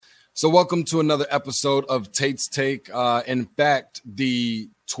So welcome to another episode of Tate's Take. In fact, the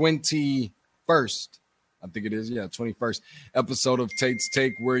 21st, I think it is, 21st episode of Tate's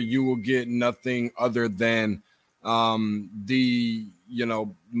Take, where you will get nothing other than the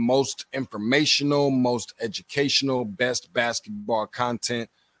most informational, most educational, best basketball content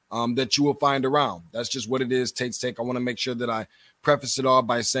that you will find around. That's just what it is, Tate's Take. I want to make sure that I preface it all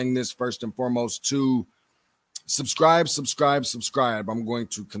by saying this first and foremost to subscribe. I'm going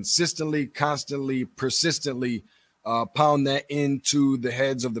to consistently, constantly, persistently pound that into the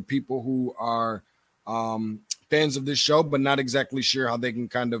heads of the people who are fans of this show, but not exactly sure how they can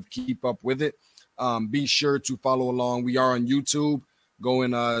kind of keep up with it. Be sure to follow along. We are on YouTube. Go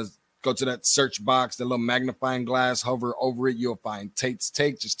to that search box, that little magnifying glass, hover over it. You'll find Tate's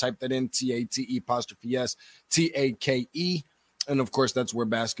Take. Just type that in, TATE''S TAKE. And of course, that's where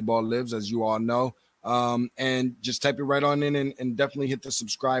basketball lives, as you all know. And just type it right on in and definitely hit the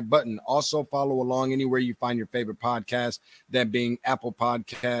subscribe button. Also follow along anywhere you find your favorite podcast, that being Apple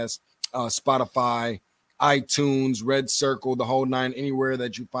Podcasts, Spotify, iTunes, Red Circle, the whole nine, anywhere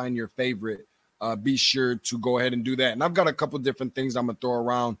that you find your favorite. Be sure to go ahead and do that. And I've got a couple different things I'm gonna throw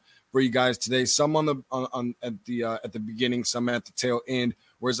around for you guys today. Some at the beginning, some at the tail end,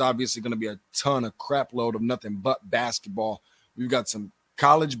 where it's obviously going to be a ton of crap load of nothing but basketball. We've got some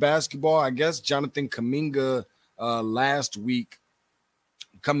college basketball. I guess Jonathan Kuminga last week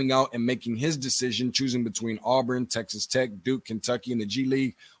coming out and making his decision, choosing between Auburn, Texas Tech, Duke, Kentucky, and the G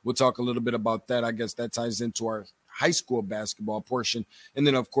League. We'll talk a little bit about that. I guess that ties into our high school basketball portion. And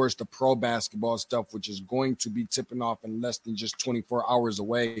then, of course, the pro basketball stuff, which is going to be tipping off in less than just 24 hours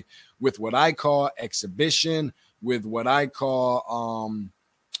away with what I call exhibition, with what I call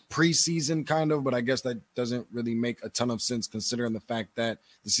preseason kind of, but I guess that doesn't really make a ton of sense considering the fact that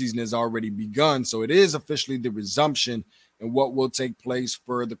the season has already begun. So it is officially the resumption, and what will take place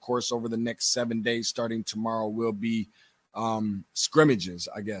for the course over the next 7 days starting tomorrow will be scrimmages,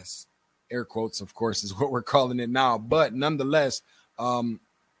 I guess. Air quotes, of course, is what we're calling it now. But nonetheless, last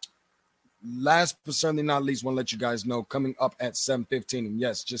but certainly not least, want to let you guys know, coming up at 7:15, and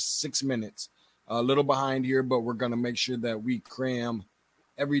yes, just 6 minutes, a little behind here, but we're going to make sure that we cram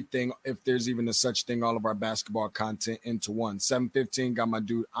everything, if there's even a such thing, all of our basketball content into one. 7:15, got my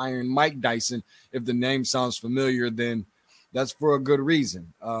dude Iron Mike Dyson. If the name sounds familiar, then that's for a good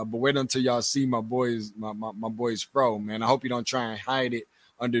reason. But wait until y'all see my boys fro, man. I hope you don't try and hide it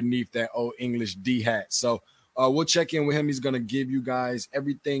underneath that old English D hat. So we'll check in with him. He's going to give you guys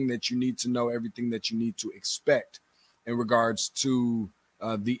everything that you need to know, everything that you need to expect in regards to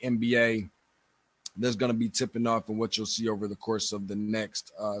the NBA. There's going to be tipping off and what you'll see over the course of the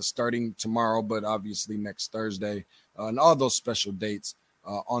next, starting tomorrow, but obviously next Thursday, and all those special dates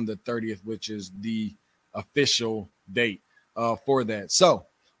on the 30th, which is the official date for that. So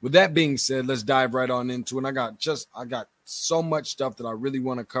with that being said, let's dive right on into it. I got so much stuff that I really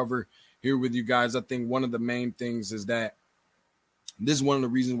want to cover here with you guys. I think one of the main things is that this is one of the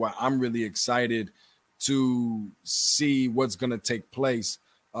reasons why I'm really excited to see what's going to take place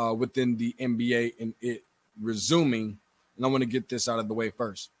within the NBA and it resuming. And I want to get this out of the way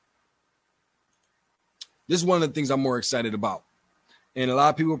first. This is one of the things I'm more excited about. And a lot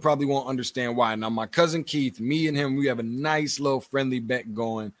of people probably won't understand why. Now, my cousin Keith, me and him, we have a nice little friendly bet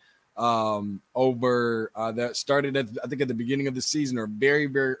going over that started at the beginning of the season, or very,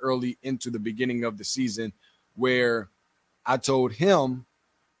 very early into the beginning of the season, where I told him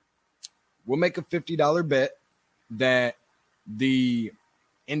we'll make a $50 bet that the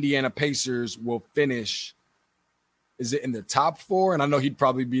Indiana Pacers will finish, is it in the top four? And I know he'd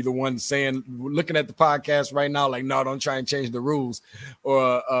probably be the one saying, looking at the podcast right now, like, no, don't try and change the rules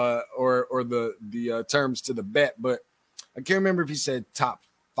or the terms to the bet. But I can't remember if he said top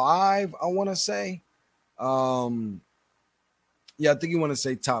five, I want to say. I think you want to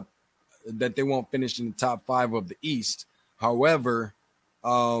say that they won't finish in the top five of the East. However,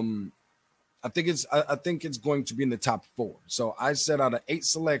 I think it's going to be in the top four. So I said out of 8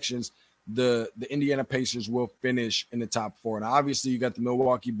 selections, the Indiana Pacers will finish in the top four. And obviously you got the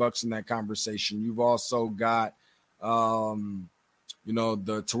Milwaukee Bucks in that conversation. You've also got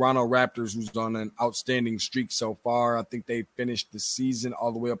the Toronto Raptors, who's on an outstanding streak so far. I think they finished the season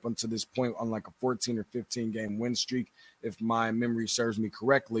all the way up until this point on like a 14 or 15 game win streak, if my memory serves me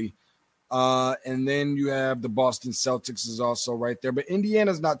correctly. And then you have the Boston Celtics is also right there, but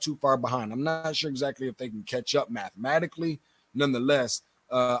Indiana's not too far behind. I'm not sure exactly if they can catch up mathematically. Nonetheless,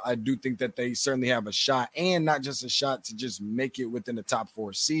 I do think that they certainly have a shot, and not just a shot to just make it within the top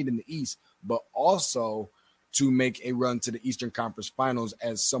 4 seed in the East, but also to make a run to the Eastern Conference Finals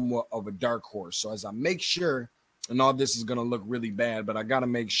as somewhat of a dark horse. So as I make sure and all this is going to look really bad, but I got to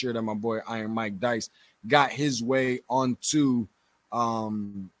make sure that my boy Iron Mike Dice got his way onto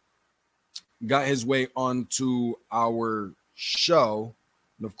our show.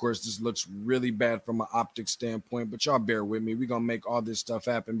 And of course, this looks really bad from an optics standpoint, but y'all bear with me. We're going to make all this stuff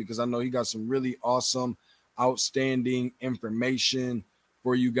happen because I know he got some really awesome, outstanding information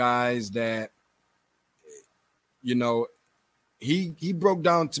for you guys that, you know, he broke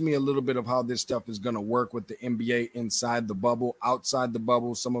down to me a little bit of how this stuff is going to work with the NBA inside the bubble, outside the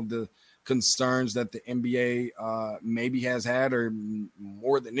bubble, some of the concerns that the NBA maybe has had, or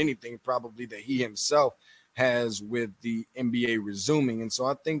more than anything, probably that he himself has with the NBA resuming. And so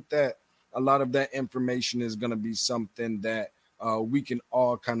I think that a lot of that information is going to be something that we can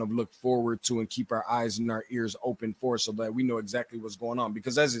all kind of look forward to and keep our eyes and our ears open for, so that we know exactly what's going on.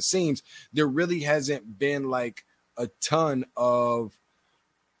 Because as it seems, there really hasn't been like a ton of,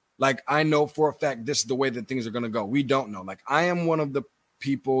 like, I know for a fact this is the way that things are going to go. We don't know. Like, I am one of the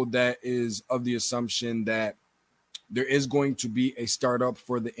people that is of the assumption that there is going to be a startup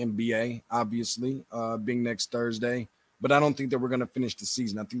for the NBA, obviously, being next Thursday. But I don't think that we're going to finish the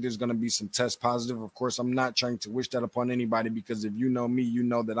season. I think there's going to be some test positive. Of course, I'm not trying to wish that upon anybody, because if you know me, you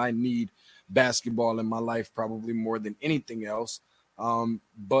know that I need basketball in my life probably more than anything else.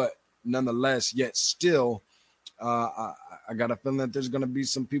 But nonetheless, yet still, I got a feeling that there's going to be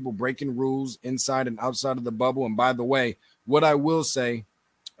some people breaking rules inside and outside of the bubble. And by the way, what I will say,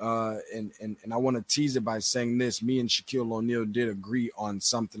 and I want to tease it by saying this, me and Shaquille O'Neal did agree on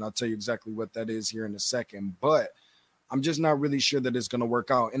something. I'll tell you exactly what that is here in a second, but I'm just not really sure that it's going to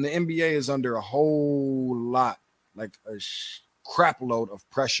work out. And the NBA is under a whole lot, like a crap load of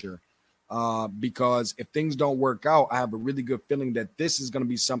pressure, because if things don't work out, I have a really good feeling that this is going to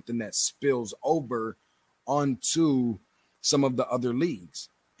be something that spills over onto some of the other leagues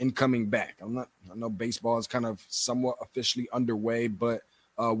in coming back. I know baseball is kind of somewhat officially underway, but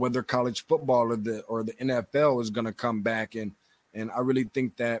whether college football or the NFL is going to come back, and I really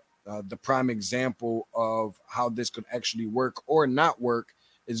think that the prime example of how this could actually work or not work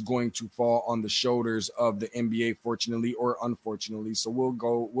is going to fall on the shoulders of the NBA, fortunately or unfortunately. So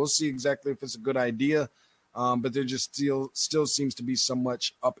we'll see exactly if it's a good idea. But there just still seems to be so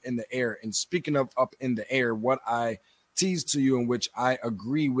much up in the air. And speaking of up in the air, what I teased to you, in which I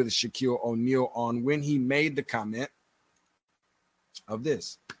agree with Shaquille O'Neal on, when he made the comment of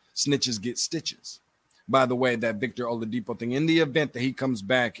this: snitches get stitches. By the way, that Victor Oladipo thing, in the event that he comes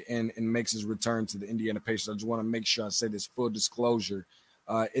back and makes his return to the Indiana Pacers, I just want to make sure I say this full disclosure.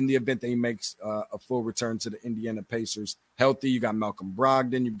 In the event that he makes a full return to the Indiana Pacers healthy, you got Malcolm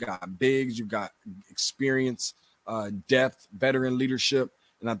Brogdon, you've got bigs, you've got experience, depth, veteran leadership,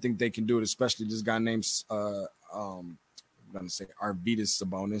 and I think they can do it, especially this guy named, I'm going to say Arvydas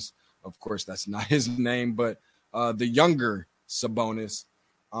Sabonis. Of course, that's not his name, but the younger Sabonis,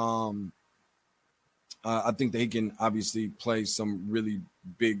 I think that he can obviously play some really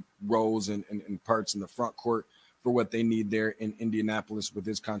big roles and parts in the front court for what they need there in Indianapolis with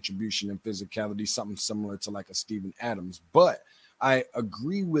his contribution and physicality, something similar to like a Steven Adams. But I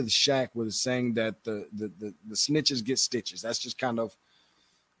agree with Shaq with saying that the snitches get stitches. That's just kind of,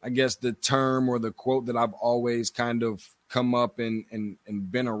 I guess, the term or the quote that I've always kind of come up and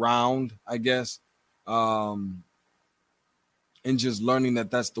been around, I guess. And just learning that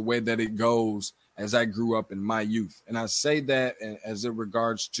that's the way that it goes as I grew up in my youth. And I say that as it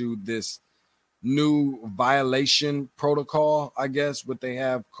regards to this new violation protocol, I guess, what they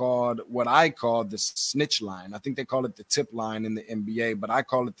have called, what I call the snitch line. I think they call it the tip line in the NBA, but I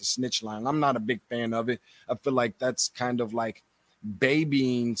call it the snitch line. I'm not a big fan of it. I feel like that's kind of like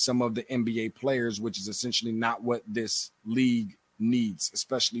babying some of the NBA players, which is essentially not what this league needs,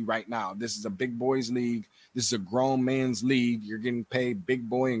 especially right now. This is a big boys league. This is a grown man's league. You're getting paid big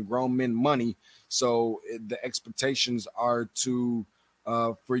boy and grown men money. So the expectations are to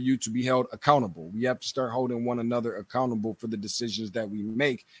for you to be held accountable. We have to start holding one another accountable for the decisions that we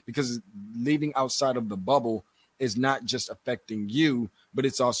make, because leaving outside of the bubble is not just affecting you, but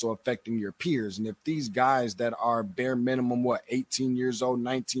it's also affecting your peers. And if these guys that are bare minimum, 18 years old,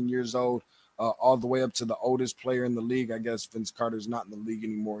 19 years old, all the way up to the oldest player in the league, I guess Vince Carter's not in the league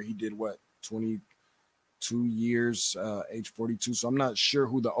anymore. He did 22 years, age 42. So I'm not sure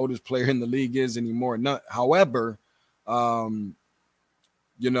who the oldest player in the league is anymore. However,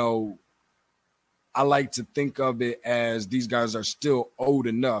 I like to think of it as these guys are still old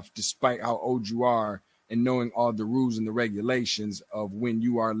enough, despite how old you are, and knowing all the rules and the regulations of when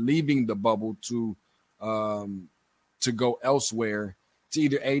you are leaving the bubble to go elsewhere, to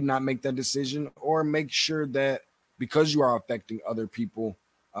either not make that decision, or make sure that because you are affecting other people,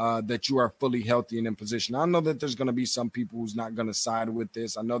 that you are fully healthy and in position. I know that there's going to be some people who's not going to side with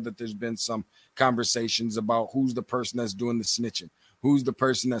this. I know that there's been some conversations about who's the person that's doing the snitching, who's the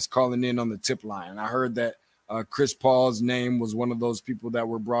person that's calling in on the tip line. I heard that Chris Paul's name was one of those people that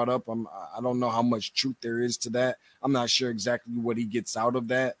were brought up. I don't know how much truth there is to that. I'm not sure exactly what he gets out of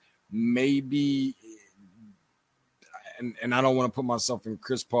that. Maybe, and I don't want to put myself in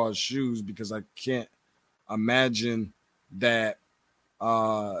Chris Paul's shoes because I can't imagine that,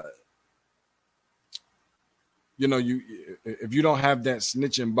 if you don't have that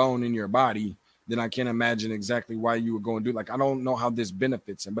snitching bone in your body, then I can't imagine exactly why you would go and do it. Like, I don't know how this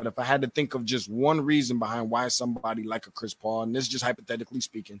benefits him. But if I had to think of just one reason behind why somebody like a Chris Paul, and this is just hypothetically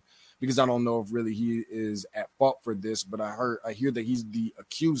speaking, because I don't know if really he is at fault for this, but I hear that he's the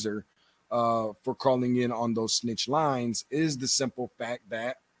accuser for calling in on those snitch lines, is the simple fact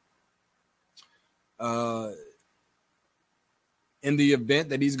that in the event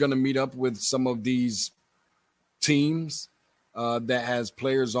that he's going to meet up with some of these teams that has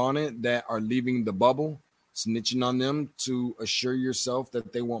players on it that are leaving the bubble, snitching on them to assure yourself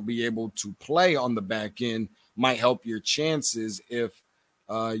that they won't be able to play on the back end might help your chances if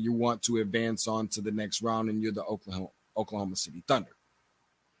you want to advance on to the next round and you're the Oklahoma City Thunder.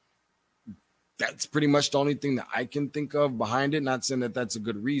 That's pretty much the only thing that I can think of behind it. Not saying that that's a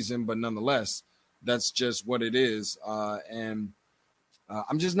good reason, but nonetheless, that's just what it is. I'm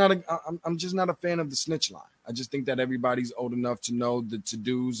just not a fan of the snitch line. I just think that everybody's old enough to know the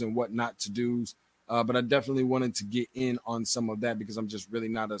to-dos and what not to-dos. But I definitely wanted to get in on some of that because I'm just really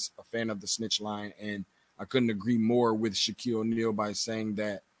not a fan of the snitch line. And I couldn't agree more with Shaquille O'Neal by saying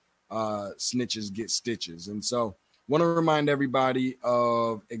that snitches get stitches. And so want to remind everybody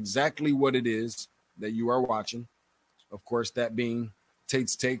of exactly what it is that you are watching. Of course, that being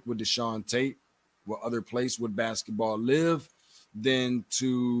Tate's Take with Deshaun Tate. What other place would basketball live than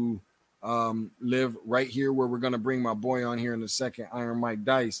to live right here where we're going to bring my boy on here in a second, Iron Mike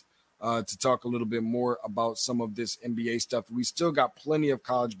Dice, to talk a little bit more about some of this NBA stuff. We still got plenty of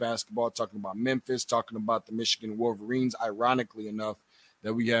college basketball, talking about Memphis, talking about the Michigan Wolverines, ironically enough,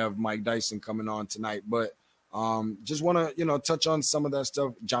 that we have Mike Dyson coming on tonight. But just want to, touch on some of that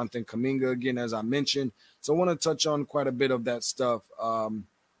stuff. Jonathan Kuminga, again, as I mentioned. So I want to touch on quite a bit of that stuff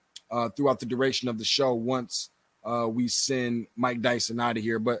throughout the duration of the show once we send Mike Dyson out of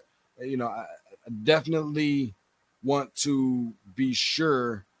here. But, I definitely want to be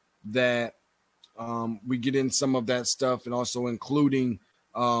sure that we get in some of that stuff and also including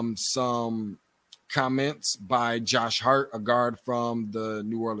some comments by Josh Hart, a guard from the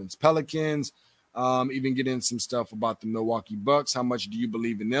New Orleans Pelicans. Even get in some stuff about the Milwaukee Bucks. How much do you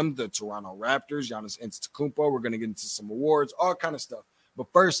believe in them? The Toronto Raptors, Giannis Antetokounmpo. We're going to get into some awards, all kind of stuff.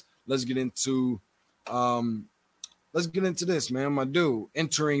 But first, let's get into this, man. My dude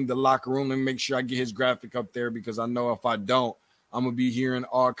entering the locker room. Let me make sure I get his graphic up there because I know if I don't, I'm gonna be hearing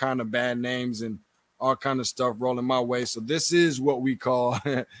all kind of bad names and all kind of stuff rolling my way. So this is what we call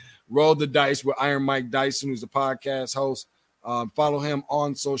Roll the Dice with Iron Mike Dyson, who's a podcast host. Follow him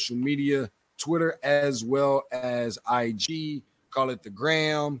on social media, Twitter as well as IG. Call it the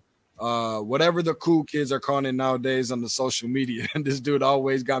Gram. Whatever the cool kids are calling it nowadays on the social media. And this dude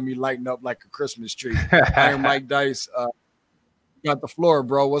always got me lighting up like a Christmas tree. Iron Mike Dice, got the floor,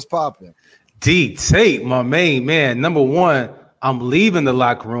 bro. What's popping? D-Tate, my main man. Number one, I'm leaving the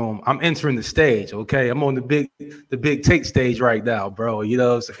locker room. I'm entering the stage, okay? I'm on the big Tate stage right now, bro. You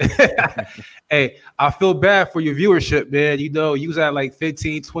know what I'm saying? Hey, I feel bad for your viewership, man. You was at like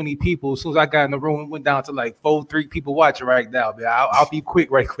 15, 20 people. As soon as I got in the room, it went down to like 3 people watching right now, man. I'll be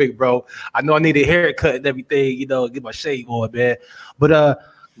quick, bro. I know I need a haircut and everything, get my shave on, man. But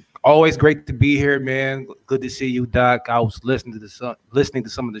always great to be here, man. Good to see you, Doc. I was listening to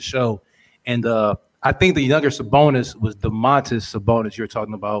some of the show, and I think the younger Sabonis was Domantas Sabonis you're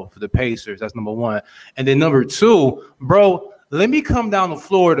talking about for the Pacers. That's number one. And then number two, bro, let me come down to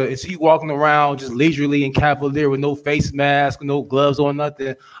Florida. Is he walking around just leisurely and cavalier with no face mask, no gloves on,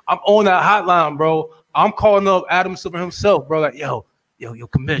 nothing? I'm on that hotline, bro. I'm calling up Adam Silver himself, bro. Like, yo,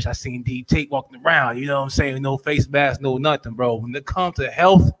 commish, I seen D-Tate walking around, you know what I'm saying? No face mask, no nothing, bro. When it comes to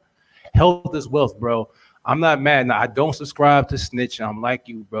health is wealth, bro. I'm not mad. Now, I don't subscribe to snitching. I'm like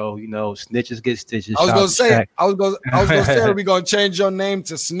you, bro. Snitches get stitches. I was gonna say, are we gonna change your name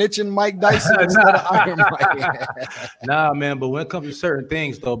to Snitching Mike Dyson instead of Iron Mike? Nah, man. But when it comes to certain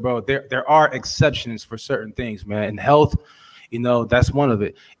things, though, bro, there are exceptions for certain things, man. And health, that's one of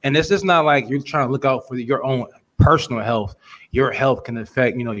it. And it's just not like you're trying to look out for your own personal health. Your health can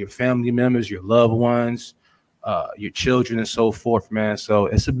affect, your family members, your loved ones, your children, and so forth, man. So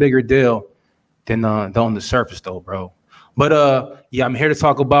it's a bigger deal than on the surface, though, bro. But yeah, I'm here to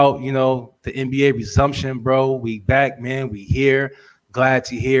talk about, the NBA resumption, bro. We back, man. We here. Glad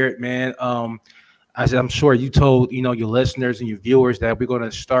to hear it, man. I'm sure you told, your listeners and your viewers that we're going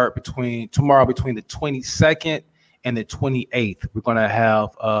to start tomorrow between the 22nd and the 28th. We're going to have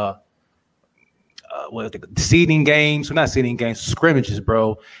the seeding games. Well, not seeding games, scrimmages,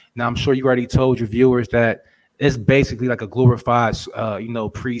 bro. Now, I'm sure you already told your viewers that it's basically like a glorified,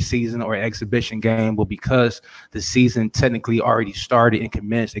 preseason or exhibition game. But because the season technically already started and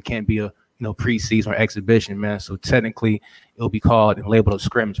commenced, it can't be a preseason or exhibition, man. So technically, it'll be called and labeled a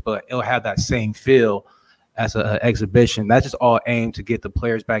scrimmage, but it'll have that same feel as an exhibition. That's just all aimed to get the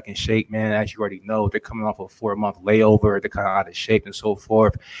players back in shape, man. As you already know, they're coming off a 4-month layover. They're kind of out of shape and so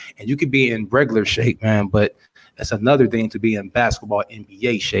forth. And you could be in regular shape, man, but it's another thing to be in basketball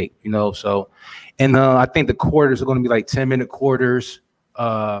NBA shape, So, and I think the quarters are going to be like 10-minute quarters,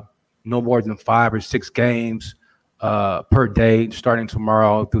 no more than 5 or 6 games per day, starting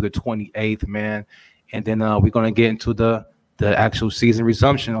tomorrow through the 28th, man. And then we're going to get into the actual season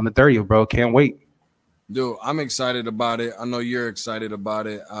resumption on the 30th, bro. Can't wait. Dude, I'm excited about it. I know you're excited about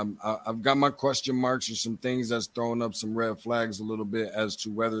it. I've got my question marks or some things that's throwing up some red flags a little bit as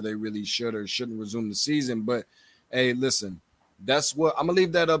to whether they really should or shouldn't resume the season. But, hey, listen, that's what I'm going to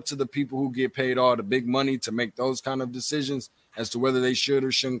leave that up to the people who get paid all the big money to make those kind of decisions as to whether they should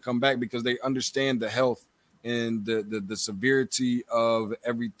or shouldn't come back, because they understand the health and the severity of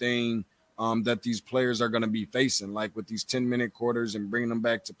everything that these players are going to be facing, like with these 10-minute quarters and bringing them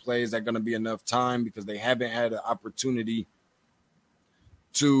back to play. Is that going to be enough time? Because they haven't had an opportunity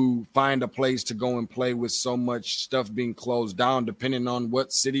to find a place to go and play with so much stuff being closed down, depending on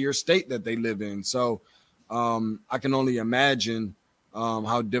what city or state that they live in. So I can only imagine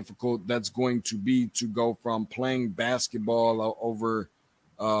how difficult that's going to be to go from playing basketball over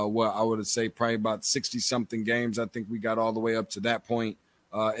what I would say probably about 60-something games. I think we got all the way up to that point.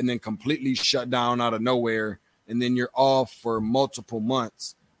 And then completely shut down out of nowhere. And then you're off for multiple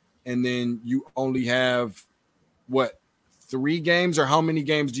months. And then you only have, 3 games? Or how many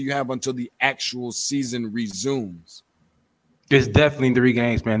games do you have until the actual season resumes? It's definitely 3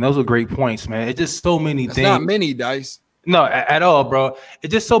 games, man. Those are great points, man. It's just so many things. Not many, Dice. No, at all, bro.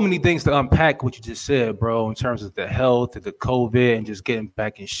 It's just so many things to unpack what you just said, bro, in terms of the health and the COVID and just getting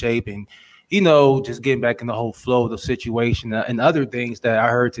back in shape and just getting back in the whole flow of the situation and other things that I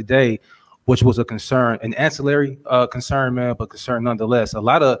heard today, which was a concern, an ancillary concern, man, but concern nonetheless. A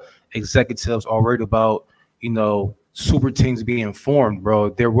lot of executives are worried about, super teams being formed, bro.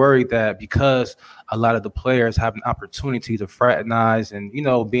 They're worried that because a lot of the players have an opportunity to fraternize and,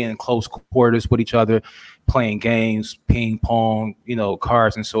 be in close quarters with each other, playing games, ping pong,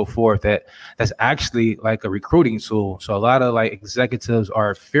 cards and so forth, that's actually like a recruiting tool. So a lot of like executives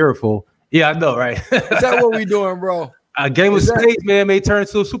are fearful. Yeah, I know, right? Is that what we doing, bro? A game of spades, man, may turn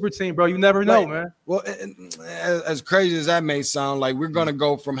into a super team, bro. You never know, man. Well, as crazy as that may sound, like we're going to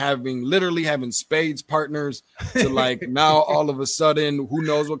go from literally having spades partners to like now all of a sudden, who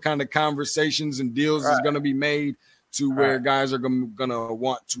knows what kind of conversations and deals is going to be made to where guys are going to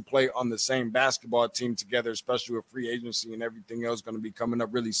want to play on the same basketball team together, especially with free agency and everything else going to be coming up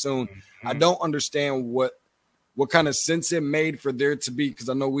really soon. Mm-hmm. I don't understand what kind of sense it made for there to be, because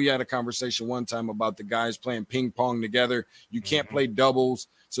I know we had a conversation one time about the guys playing ping pong together. You can't play doubles,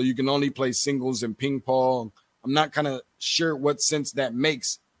 so you can only play singles and ping pong. I'm not kind of sure what sense that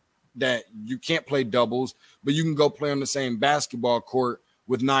makes, that you can't play doubles, but you can go play on the same basketball court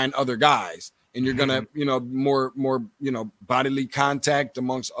with 9 other guys. And you're going to, more, bodily contact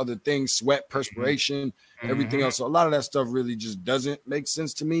amongst other things, sweat, perspiration, everything else. So a lot of that stuff really just doesn't make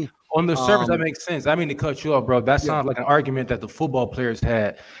sense to me. On the surface, that makes sense. I mean to cut you off, bro. That sounds like an argument that the football players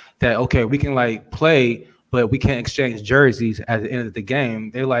had, that, okay, we can like play, but we can't exchange jerseys at the end of the game.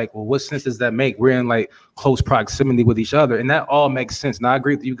 They're like, well, what sense does that make? We're in like close proximity with each other. And that all makes sense. And I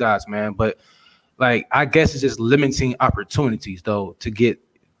agree with you guys, man. But like, I guess it's just limiting opportunities, though, to get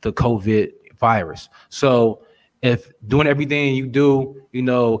the COVID virus. So if doing everything you do,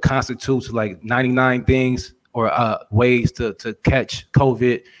 constitutes like 99 things or ways to catch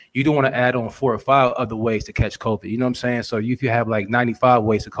COVID, you don't want to add on 4 or 5 other ways to catch COVID. You know what I'm saying? So if you have like 95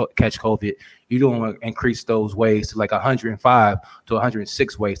 ways to catch COVID, you don't want to increase those ways to like 105 to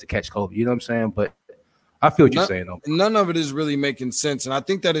 106 ways to catch COVID. You know what I'm saying? But I feel what you're saying, though. None of it is really making sense. And I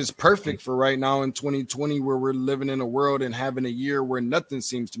think that is perfect for right now in 2020, where we're living in a world and having a year where nothing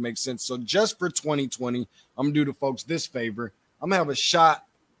seems to make sense. So just for 2020, I'm going to do the folks this favor. I'm going to have a shot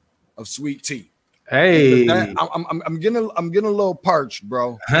of sweet tea. Hey, I'm getting a little parched,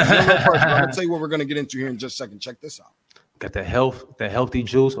 bro. I'm going to tell you what we're going to get into here in just a second. Check this out. got the healthy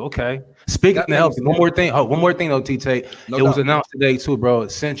juice. Okay. Speaking That of healthy, makes one more thing. Oh, one more thing though, T-Tate. no It was doubt. announced today too, bro.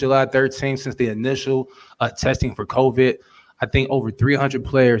 Since July 13th, since the initial testing for COVID, I think over 300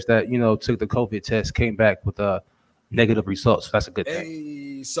 players that took the COVID test came back with negative results. So that's a good thing.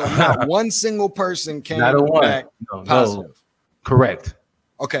 Hey, so not one single person came Not a one. back positive. No. Correct.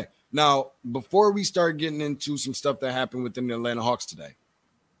 Okay. Now, before we start getting into some stuff that happened within the Atlanta Hawks today,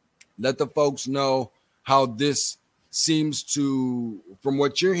 let the folks know how this seems to, from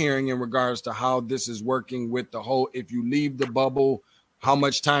what you're hearing in regards to how this is working with the whole, if you leave the bubble, how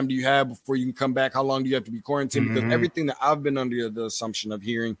much time do you have before you can come back? How long do you have to be quarantined? Because everything that I've been under the assumption of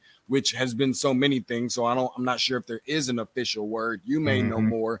hearing, which has been so many things, so I'm not sure if there is an official word. You may know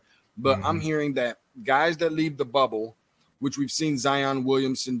more, but I'm hearing that guys that leave the bubble, which we've seen Zion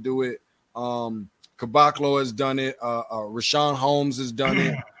Williamson do it, Kabaklo has done it, Rashawn Holmes has done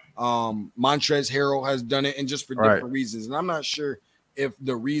it, Montrezl Harrell has done it, and just for different reasons. And I'm not sure if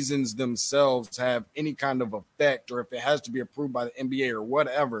the reasons themselves have any kind of effect or if it has to be approved by the NBA or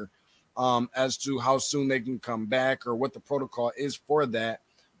whatever, as to how soon they can come back or what the protocol is for that.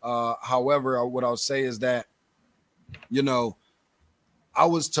 However, what I'll say is that, I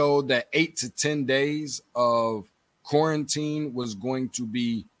was told that 8 to 10 days of quarantine was going to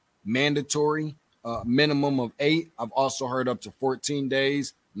be mandatory, minimum of 8. I've also heard up to 14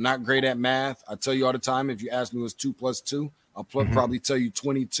 days. I'm not great at math. I tell you all the time, if you ask me what's 2 plus 2, I'll probably tell you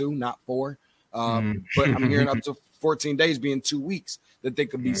 22, not 4. But I'm hearing up to 14 days being 2 weeks that they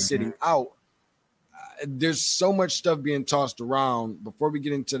could be sitting out. There's so much stuff being tossed around. Before we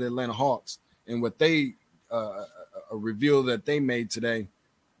get into the Atlanta Hawks and what they a reveal that they made today,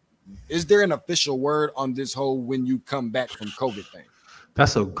 is there an official word on this whole when you come back from COVID thing?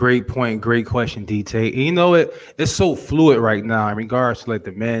 That's a great point. Great question, DT. And it's so fluid right now in regards to like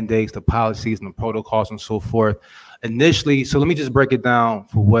the mandates, the policies, and the protocols and so forth. Initially, so let me just break it down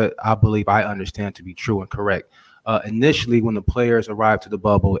for what I believe I understand to be true and correct. Initially, when the players arrive to the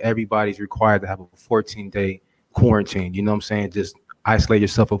bubble, everybody's required to have a 14-day quarantine. You know what I'm saying? Just isolate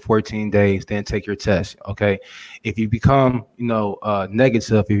yourself for 14 days, then take your test. Okay. If you become,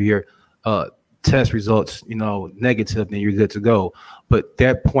 negative, if your test results, negative, then you're good to go. But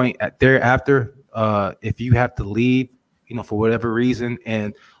that point thereafter, if you have to leave, for whatever reason,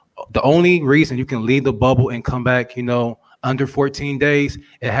 and the only reason you can leave the bubble and come back, under 14 days,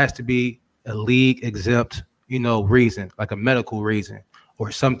 it has to be a league exempt, reason, like a medical reason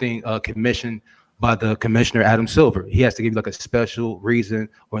or something commissioned by the commissioner, Adam Silver. He has to give you like a special reason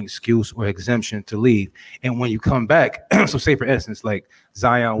or an excuse or exemption to leave. And when you come back, so say for instance, like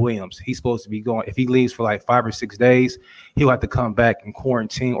Zion Williams, he's supposed to be going, if he leaves for like 5 or 6 days, he'll have to come back and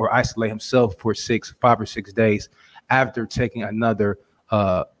quarantine or isolate himself for 5 or 6 days after taking another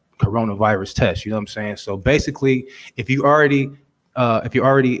coronavirus test. You know what I'm saying? So basically, if you already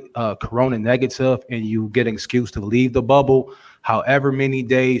corona negative and you get an excuse to leave the bubble, however many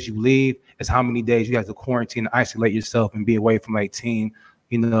days you leave is how many days you have to quarantine, isolate yourself, and be away from like team,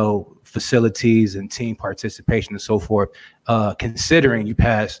 facilities and team participation and so forth, considering you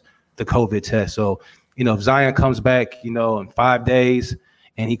pass the COVID test. So, if Zion comes back, in 5 days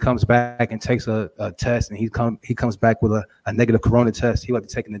and he comes back and takes a test and he comes back with a negative corona test, he'll have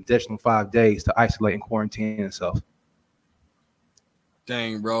to take an additional 5 days to isolate and quarantine himself.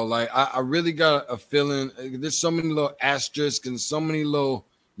 Dang, bro. Like, I really got a feeling there's so many little asterisks and so many little,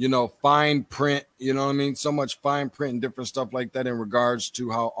 fine print, so much fine print and different stuff like that in regards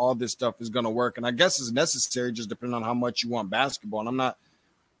to how all this stuff is going to work. And I guess it's necessary just depending on how much you want basketball. And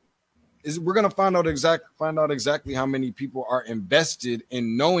we're going to find out exactly how many people are invested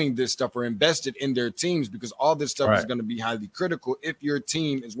in knowing this stuff or invested in their teams, because all this stuff is going to be highly critical. If your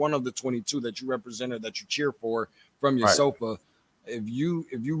team is one of the 22 that you represent or that you cheer for from your sofa, if you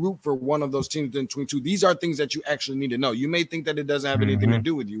root for one of those teams in 22, these are things that you actually need to know. You may think that it doesn't have anything to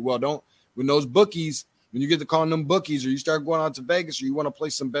do with you. Well, when those bookies, when you get to calling them bookies, or you start going out to Vegas, or you want to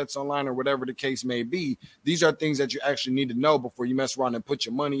place some bets online or whatever the case may be, these are things that you actually need to know before you mess around and put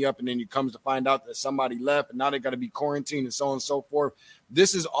your money up. And then you comes to find out that somebody left and now they got to be quarantined and so on and so forth.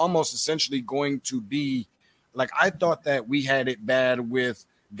 This is almost essentially going to be like, I thought that we had it bad with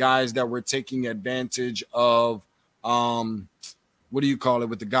guys that were taking advantage of, what do you call it,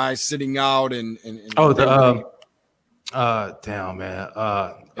 with the guys sitting out and damn, man.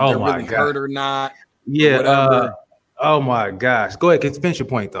 Oh my really God. Hurt or not. Yeah. Oh my gosh. Go ahead. Finish your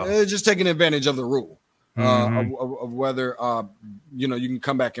point though. Just taking advantage of the rule of whether, you can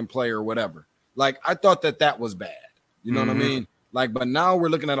come back and play or whatever. Like, I thought that was bad. You know what I mean? Like, but now we're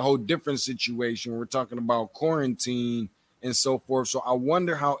looking at a whole different situation. We're talking about quarantine and so forth. So I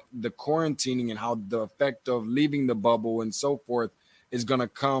wonder how the quarantining and how the effect of leaving the bubble and so forth is going to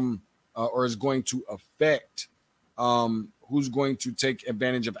come or is going to affect who's going to take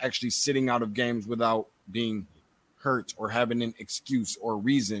advantage of actually sitting out of games without being hurt or having an excuse or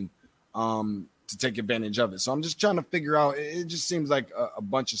reason to take advantage of it. So I'm just trying to figure out. It just seems like a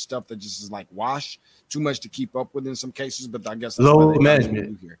bunch of stuff that just is like wash, too much to keep up with in some cases. But I guess that's load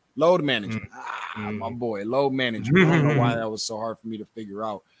management. Load management. My boy, load management. I don't know why that was so hard for me to figure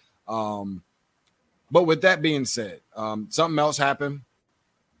out. But with that being said, something else happened.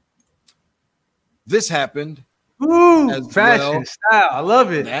 This happened. Ooh, as fashion well. Style. I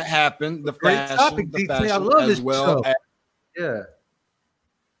love it. That happened. The great fashion, topic, the fashion I love as this well. As, yeah.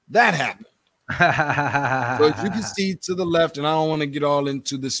 That happened. So as you can see to the left, and I don't want to get all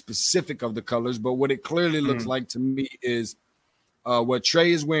into the specific of the colors, but what it clearly looks like to me is what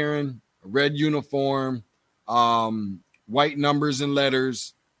Trey is wearing, a red uniform, white numbers and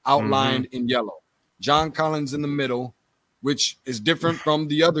letters outlined in yellow. John Collins in the middle, which is different from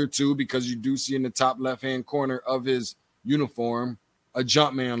the other two because you do see in the top left-hand corner of his uniform a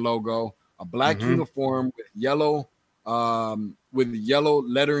Jumpman logo, a black uniform with yellow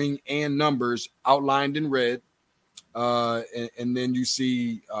lettering and numbers outlined in red. And then you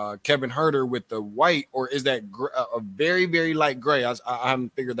see Kevin Huerter with the white, or is that a very, very light gray? I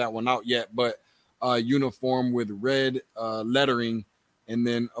haven't figured that one out yet, but uniform with red lettering. And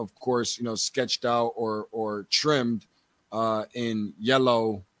then, of course, sketched out or trimmed in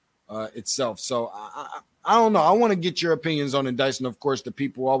yellow itself. So I don't know. I want to get your opinions on it, Dyson. Of course, the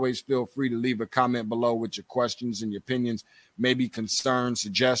people always feel free to leave a comment below with your questions and your opinions, maybe concerns,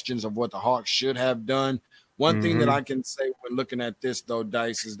 suggestions of what the Hawks should have done. One thing that I can say when looking at this, though,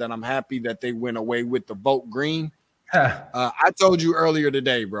 Dice, is that I'm happy that they went away with the vote green. I told you earlier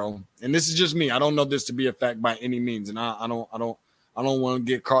today, bro, and this is just me. I don't know this to be a fact by any means, and I don't want to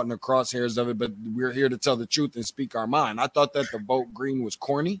get caught in the crosshairs of it, but we're here to tell the truth and speak our mind. I thought that the vote green was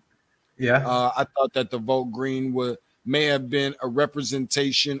corny. Yeah. I thought that the vote green may have been a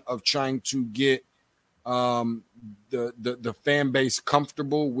representation of trying to get the fan base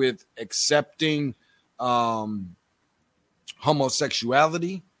comfortable with accepting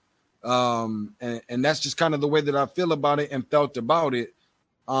homosexuality. And that's just kind of the way that I feel about it and felt about it.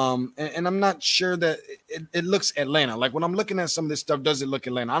 And I'm not sure that it looks Atlanta. Like when I'm looking at some of this stuff, does it look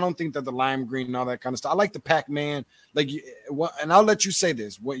Atlanta? I don't think that the lime green and all that kind of stuff. I like the Pac-Man. And I'll let you say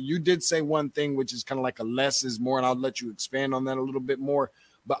this. What you did say one thing, which is kind of like a less is more, and I'll let you expand on that a little bit more.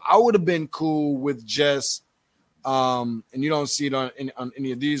 But I would have been cool with just, and you don't see it on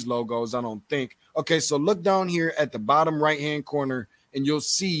any of these logos, I don't think. Okay, so look down here at the bottom right-hand corner, and you'll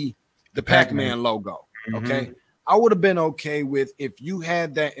see the Pac-Man logo. Okay. I would have been okay with if you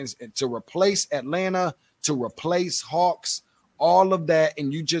had that to replace Atlanta, to replace Hawks, all of that,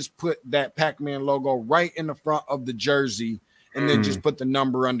 and you just put that Pac-Man logo right in the front of the jersey and then just put the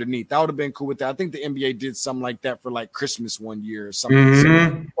number underneath. I would have been cool with that. I think the NBA did something like that for like Christmas one year or something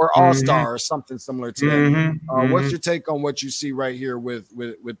similar, or All-Star or something similar to that. What's your take on what you see right here with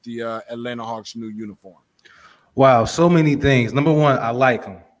the Atlanta Hawks new uniform? Wow, so many things. Number one, I like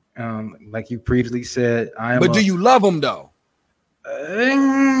them. Like you previously said, But do you love them though?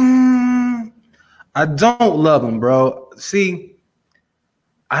 I don't love them, bro. See,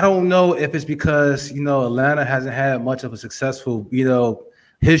 I don't know if it's because Atlanta hasn't had much of a successful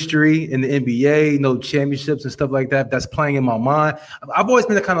history in the NBA, no championships and stuff like that. That's playing in my mind. I've always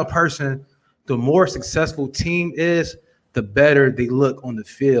been the kind of person. The more successful team is, the better they look on the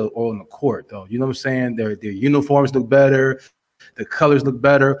field or on the court, though. You know what I'm saying? Their uniforms look better. The colors look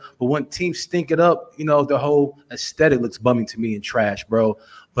better, but when teams stink it up, the whole aesthetic looks bumming to me and trash, bro.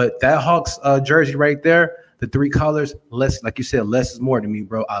 But that Hawks jersey right there, the three colors, less, like you said, less is more to me,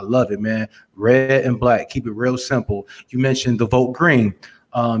 bro. I love it, man. Red and black, keep it real simple. You mentioned the vote green,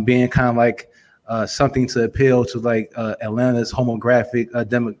 being kind of like something to appeal to like Atlanta's homographic,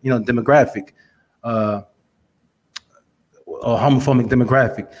 demographic. Or homophobic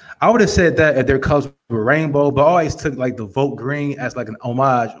demographic. I would have said that if their colors were rainbow, but I always took like the vote green as like an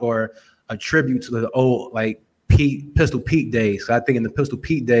homage or a tribute to the old like Pistol Pete days. So I think in the Pistol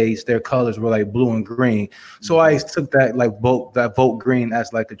Pete days, their colors were like blue and green. So I always took that like vote green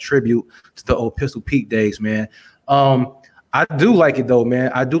as like a tribute to the old Pistol Pete days, man. I do like it though,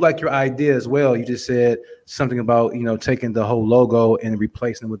 man. I do like your idea as well. You just said something about taking the whole logo and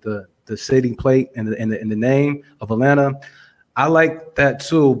replacing it with the city plate and the name of Atlanta. I like that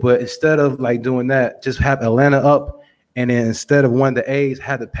too, but instead of like doing that, just have Atlanta up, and then instead of one of the A's,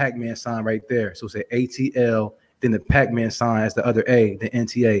 have the Pac-Man sign right there. So say ATL then the Pac-Man sign as the other A, the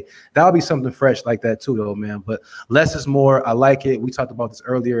NTA. That would be something fresh like that too, though, man. But less is more. I like it. We talked about this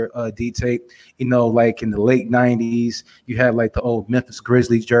earlier, D-Tape. You know, like in the late 90s, you had like the old Memphis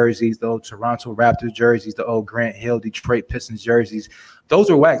Grizzlies jerseys, the old Toronto Raptors jerseys, the old Grant Hill, Detroit Pistons jerseys. Those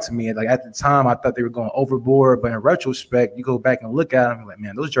were whack to me. Like at the time, I thought they were going overboard, but in retrospect, you go back and look at them, and like,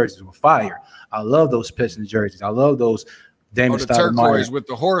 man, those jerseys were fire. I love those Pistons jerseys. I love those Damon the turquoise with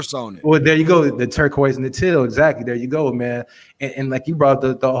the horse on it. Well, there you go, the turquoise and the teal. Exactly, there you go, man. And like you brought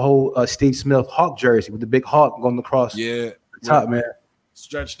the whole Steve Smith Hawk jersey with the big hawk going across the top, man.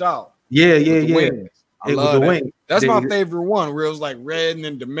 Stretched out. Yeah. I love that. That's my favorite one, where it was like red and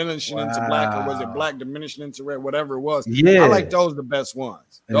then diminishing into black, or was it black diminishing into red, whatever it was. Yeah. I like those the best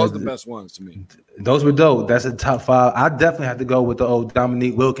ones. Those are the best ones to me. Those were dope. That's a top 5. I definitely have to go with the old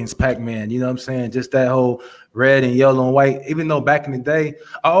Dominique Wilkins Pac-Man. You know what I'm saying? Just that whole red and yellow and white. Even though back in the day,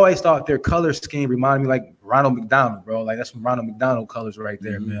 I always thought their color scheme reminded me like Ronald McDonald, bro. Like that's some Ronald McDonald colors right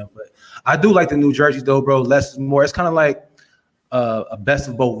there, man. But I do like the new jerseys though, bro. Less is more. It's kind of like a best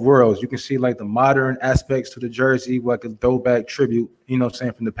of both worlds. You can see like the modern aspects to the jersey, like a throwback tribute, you know what I'm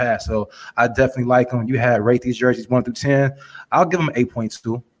saying, from the past. So I definitely like them. You had rate these jerseys 1 through 10. I'll give them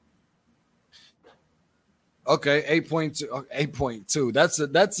 8.2. Okay, 8.2.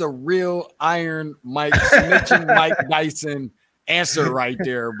 8.2. That's a real Iron Mike snitching Mike Dyson answer right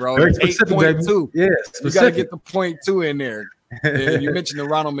there, bro. 8.2. Yeah, you got to get the 0.2 in there. And you mentioned the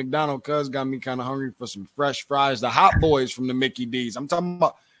Ronald McDonald, cuz got me kind of hungry for some fresh fries. The hot boys from the Mickey D's. I'm talking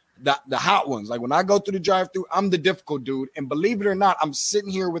about the hot ones. Like when I go through the drive-thru, I'm the difficult dude. And believe it or not, I'm sitting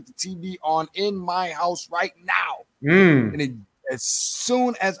here with the TV on in my house right now. And as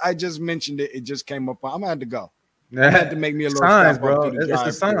soon as I just mentioned it, it just came up. I'm gonna have to go. I had to make me a little signs, bro. It's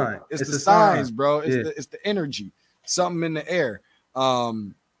the sign. It's the signs, bro. It's the energy. Something in the air.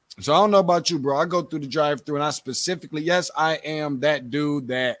 So I don't know about you, bro. I go through the drive-thru and I specifically, yes, I am that dude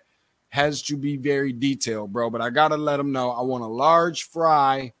that has to be very detailed, bro. But I gotta let them know I want a large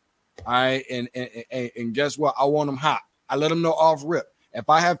fry. And guess what? I want them hot. I let them know off rip. If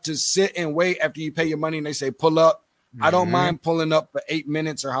I have to sit and wait after you pay your money and they say pull up, I don't mind pulling up for 8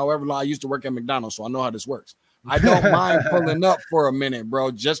 minutes or however long. I used to work at McDonald's, so I know how this works. I don't mind pulling up for a minute,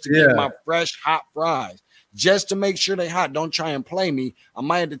 bro, just to get my fresh hot fries. Just to make sure they hot. Don't try and play me. I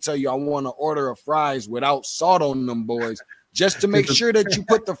might have to tell you I want to order a fries without salt on them, boys, just to make sure that you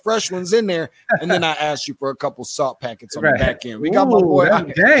put the fresh ones in there. And then I asked you for a couple salt packets on the back end. We got my boy.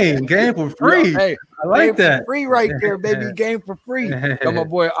 Game for free. Hey, I like that. Free right there, baby. Game for free. Got my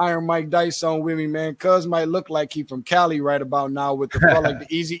boy Iron Mike Dice on with me, man. Cuz might look like he from Cali right about now with the fro, like the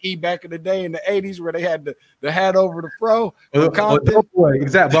Easy E back in the day in the 80s where they had the hat over the fro. Dope boy.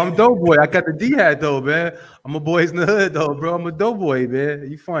 Exactly. But I'm a dope boy. I got the D hat though, man. I'm a boys in the hood though, bro. I'm a dope boy, man.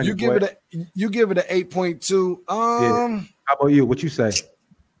 You funny. You give it a 8.2. How about you? What you say?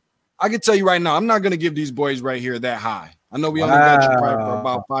 I can tell you right now, I'm not going to give these boys right here that high. I know we only got you probably for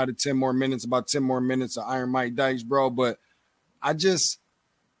about 5 to 10 more minutes, about 10 more minutes of Iron Mike Dice, bro. But I don't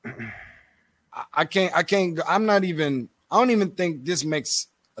even think this makes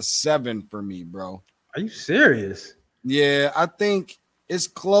a 7 for me, bro. Are you serious? Yeah, I think it's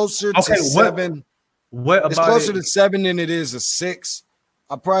closer to 7. What about it's closer to 7 than it is a 6.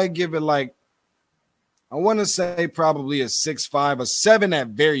 I'll probably give it like, I want to say probably a 6.5, a 7 at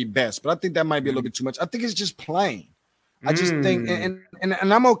very best, but I think that might be a little bit too much. I think it's just plain. I just think, and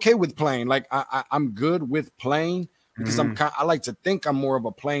I'm okay with plain. Like I'm good with plain because I like to think I'm more of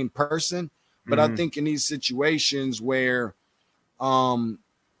a plain person, but I think in these situations where, I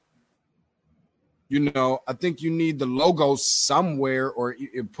think you need the logo somewhere, or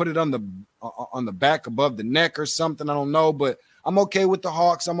you put it on the back above the neck or something. I don't know, but I'm okay with the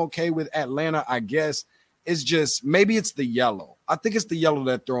Hawks. I'm okay with Atlanta, I guess. It's just maybe it's the yellow. I think it's the yellow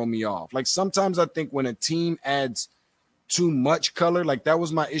that throw me off. Like sometimes I think when a team adds too much color, like that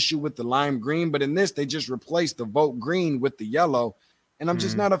was my issue with the lime green, but in this they just replaced the Vote green with the yellow, and I'm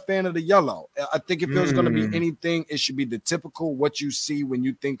just not a fan of the yellow. I think if it was going to be anything, it should be the typical what you see when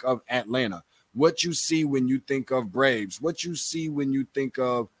you think of Atlanta, what you see when you think of Braves, what you see when you think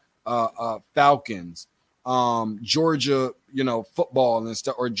of Falcons, Georgia, football and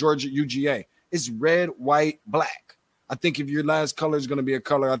stuff, or Georgia UGA. It's red, white, black. I think if your last color is going to be a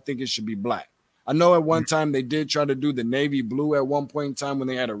color, I think it should be black. I know at one time they did try to do the navy blue at one point in time when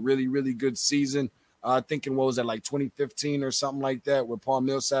they had a really, really good season. Thinking what was that, like 2015 or something like that with Paul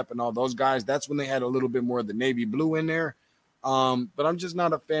Millsap and all those guys. That's when they had a little bit more of the navy blue in there. But I'm just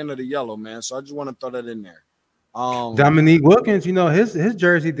not a fan of the yellow, man. So I just want to throw that in there. Dominique Wilkins, his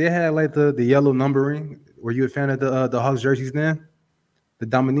jersey, they had like the yellow numbering. Were you a fan of the Hawks jerseys then? The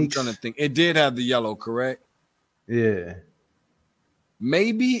Dominique. I'm trying to think. It did have the yellow, correct? Yeah.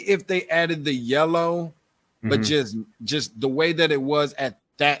 Maybe if they added the yellow, but just the way that it was at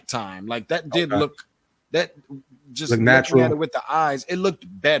that time, like that did look that just looking natural at it with the eyes, it looked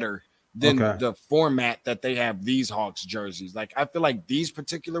better than Okay. the format that they have these Hawks jerseys. Like I feel like these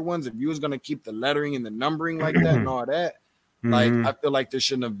particular ones, if you was gonna keep the lettering and the numbering like that and all that, like I feel like this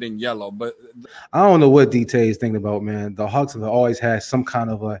shouldn't have been yellow. But I don't know what DT is thinking about, man. The Hawks have always had some kind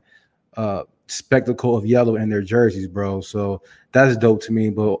of a spectacle of yellow in their jerseys, bro. So that's dope to me.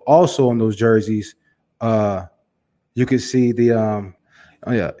 But also on those jerseys, you can see the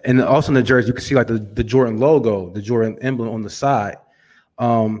and also in the jersey you can see like the Jordan logo, the Jordan emblem on the side.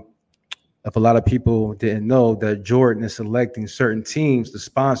 If a lot of people didn't know that Jordan is selecting certain teams to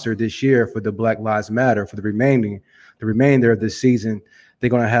sponsor this year for the Black Lives Matter for the remainder of this season, they're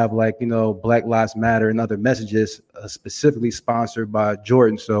going to have like, you know, Black Lives Matter and other messages specifically sponsored by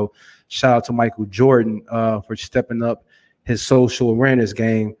Jordan. So shout out to Michael Jordan for stepping up his social awareness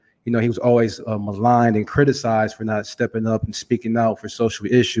game. You know, he was always maligned and criticized for not stepping up and speaking out for social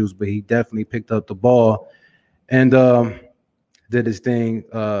issues, but he definitely picked up the ball and did his thing,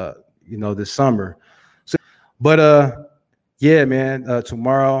 you know, this summer. So, but yeah, man,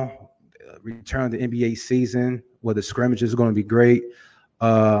 tomorrow, return the NBA season where the scrimmages is going to be great.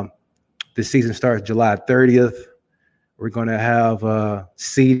 The season starts July 30th. We're going to have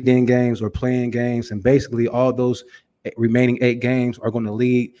seeding games or playing games, and basically all those remaining 8 games are going to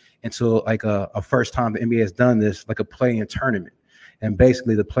lead into like a first time the NBA has done this, like a play-in tournament. And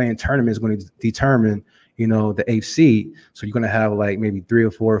basically the play-in tournament is going to determine, you know, the 8th seed. So you're going to have like maybe 3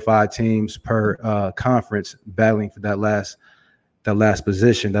 or 4 or 5 teams per conference battling for that last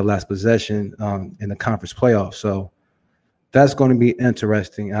possession in the conference playoffs. So that's going to be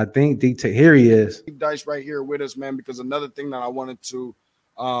interesting. I think DT, here he is. Dice right here with us, man, because another thing that I wanted to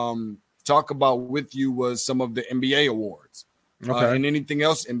talk about with you was some of the NBA awards and anything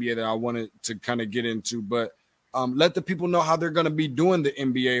else NBA that I wanted to kind of get into. But let the people know how they're going to be doing the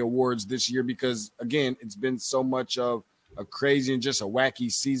NBA awards this year, because, again, it's been so much of a crazy and just a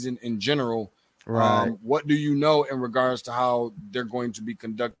wacky season in general. Right. What do you know in regards to how they're going to be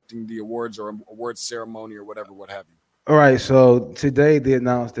conducting the awards or awards ceremony or whatever, what have you? All right. So today the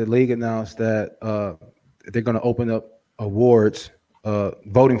league announced that they're going to open up awards,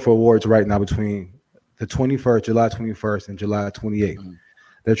 voting for awards right now between the 21st, July 21st and July 28th. Mm-hmm.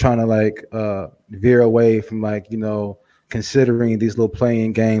 They're trying to like veer away from like, you know, considering these little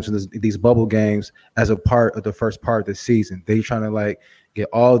playing games and these bubble games as a part of the first part of the season. They're trying to like get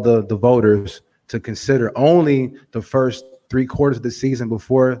all the voters to consider only the first 3 quarters of the season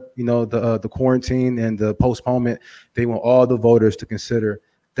before, you know, the quarantine and the postponement. They want all the voters to consider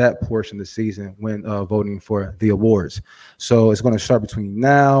that portion of the season when voting for the awards. So it's going to start between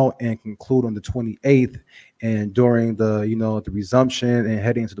now and conclude on the 28th. And during the, you know, the resumption and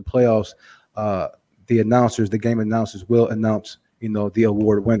heading into the playoffs, the game announcers will announce, you know, the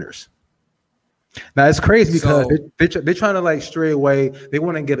award winners. Now it's crazy because they're trying to like stray away. They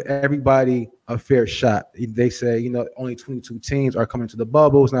want to give everybody a fair shot. They say, you know, only 22 teams are coming to the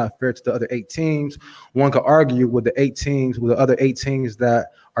bubble. It's not fair to the other 8 teams. One could argue with the other 8 teams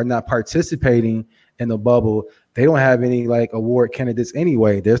that are not participating in the bubble. They don't have any like award candidates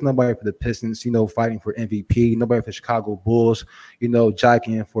anyway. There's nobody for the Pistons, you know, fighting for MVP. Nobody for the Chicago Bulls, you know,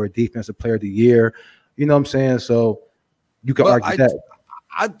 jockeying for Defensive Player of the Year. You know what I'm saying? So you can argue that.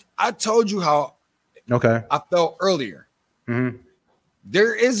 I told you how. Okay. I felt earlier. Mm-hmm.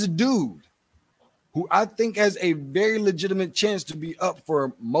 There is a dude who I think has a very legitimate chance to be up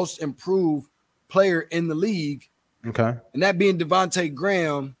for most improved player in the league. Okay. And that being Devontae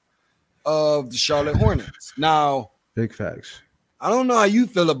Graham of the Charlotte Hornets. Now, big facts. I don't know how you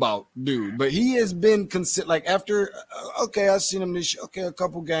feel about dude, but he has been like after, I've seen him a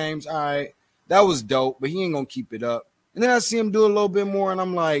couple games. All right. That was dope, but he ain't going to keep it up. And then I see him do a little bit more, and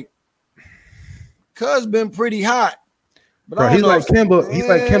I'm like, Cuz been pretty hot. But bro, he's like Kimba. He's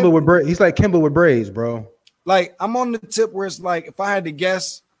like Kimba with braids, bro. Like, I'm on the tip where it's like, if I had to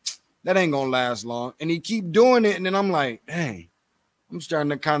guess, that ain't going to last long. And he keep doing it, and then I'm like, dang, I'm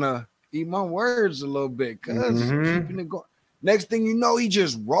starting to kind of eat my words a little bit, cuz keeping it going. Next thing you know, he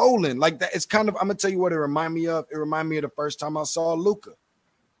just rolling like that. It's kind of, I'm gonna tell you what it remind me of. It reminded me of the first time I saw Luka.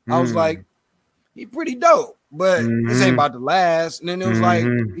 I was like, he pretty dope, but this ain't about to last. And then it was like,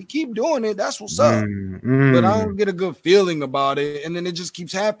 he keep doing it. That's what's up. But I don't get a good feeling about it. And then it just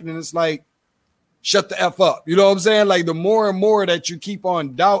keeps happening. It's like, shut the F up. You know what I'm saying? Like the more and more that you keep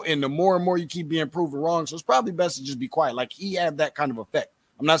on doubting, the more and more you keep being proven wrong. So it's probably best to just be quiet. Like he had that kind of effect.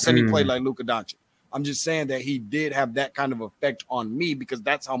 I'm not saying he played like Luka Doncic. I'm just saying that he did have that kind of effect on me because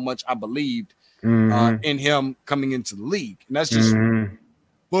that's how much I believed in him coming into the league. And that's just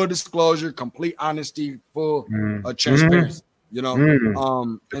full disclosure, complete honesty, full transparency, you know?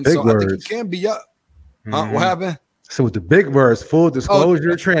 And so I think he can be up. What happened? So with the big words, full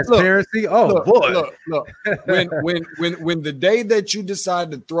disclosure, transparency. Boy. Look. When the day that you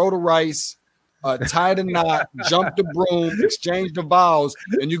decide to throw the rice, tie the knot, jump the broom, exchange the vows,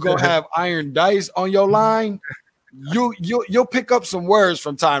 and you're gonna have iron dice on your line, you'll pick up some words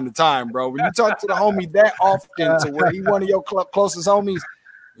from time to time, bro. When you talk to the homie that often to where he one of your closest homies,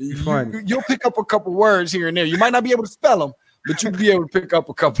 you'll pick up a couple words here and there. You might not be able to spell them, but you'll be able to pick up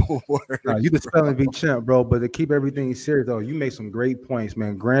a couple of words. You can spell and be champ, bro. But to keep everything serious, though, you made some great points,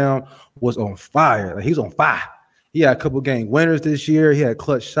 man. Graham was on fire. Like, he was on fire. He had a couple game winners this year. He had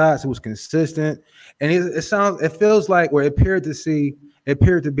clutch shots. It was consistent, and it feels like, or it appeared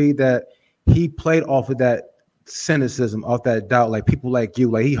to be that he played off of that cynicism, off that doubt. Like, people like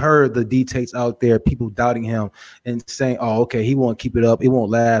you, like, he heard the details out there, people doubting him and saying, "Oh, okay, he won't keep it up. It won't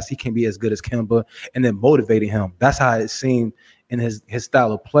last. He can't be as good as Kemba," and then motivating him. That's how it seemed in his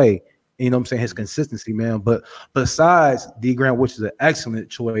style of play. You know what I'm saying? His consistency, man. But besides D. Graham, which is an excellent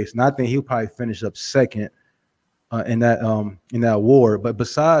choice, and I think he'll probably finish up second in that award. But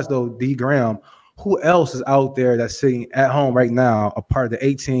besides, though, D. Graham, who else is out there that's sitting at home right now, a part of the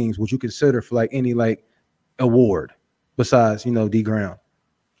 8 teams, would you consider for like any like award besides, D. Graham?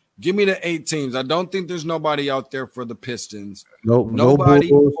 Give me the 8 teams. I don't think there's nobody out there for the Pistons. Nobody.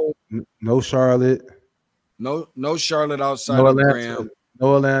 No Charlotte. No Charlotte outside of Graham.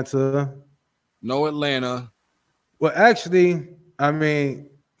 No Atlanta. No Atlanta. Well, actually, I mean,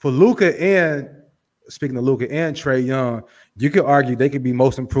 for Luka and speaking of Luka and Trae Young, you could argue they could be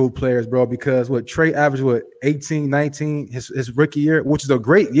most improved players, bro, because Trae averaged 18, 19 his rookie year, which is a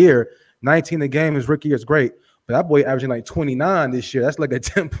great year. 19 a game, his rookie year is great. But that boy averaging like 29 this year. That's like a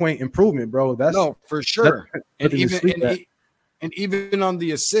 10-point improvement, bro. That's for sure. And even on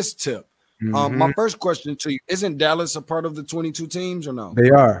the assist tip. My first question to you, isn't Dallas a part of the 22 teams or no?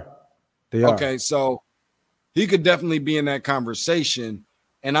 They are. Okay, so he could definitely be in that conversation.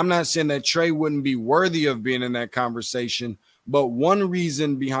 And I'm not saying that Trae wouldn't be worthy of being in that conversation, but one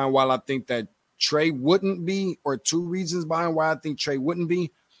reason behind why I think that Trae wouldn't be, or 2 reasons behind why I think Trae wouldn't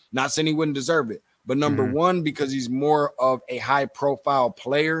be, not saying he wouldn't deserve it, but number one, because he's more of a high-profile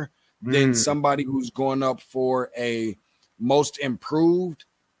player than somebody who's going up for a most improved.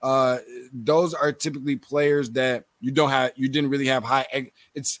 Those are typically players that you didn't really have high.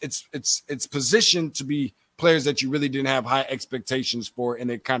 It's positioned to be players that you really didn't have high expectations for, and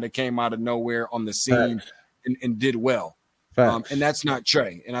it kind of came out of nowhere on the scene and did well. And that's not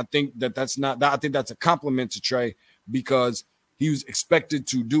Trae. And I think that's not. I think that's a compliment to Trae because he was expected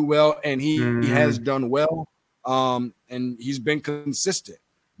to do well, and he has done well. And he's been consistent.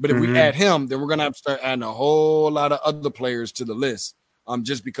 But if we add him, then we're gonna have to start adding a whole lot of other players to the list.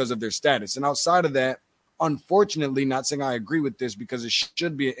 Just because of their status. And outside of that, unfortunately, not saying I agree with this because it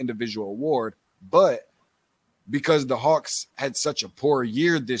should be an individual award, but because the Hawks had such a poor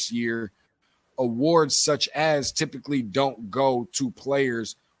year this year, awards such as typically don't go to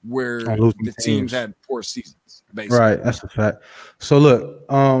players where the teams had poor seasons, basically. Right, that's a fact. So look,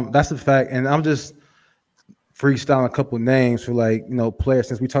 that's a fact, and I'm just freestyling a couple names for players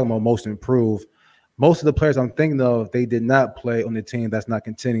since we're talking about most improved. Most of the players I'm thinking of, they did not play on the team that's not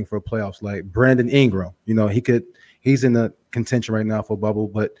contending for playoffs. Like Brandon Ingram, he's in the contention right now for bubble,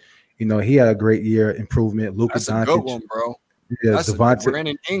 but he had a great year, improvement. Luka Doncic, that's a good one, bro. Yeah, that's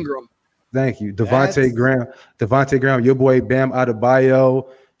Brandon Ingram. Thank you, Devontae Graham, your boy Bam Adebayo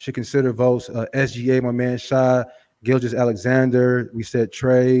should consider votes. SGA, my man, Shai Gilgeous-Alexander. We said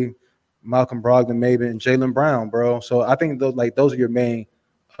Trae, Malcolm Brogdon, maybe, and Jaylen Brown, bro. So I think those are your main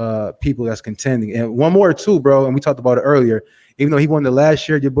people that's contending. And one more too, bro, and we talked about it earlier. Even though he won the last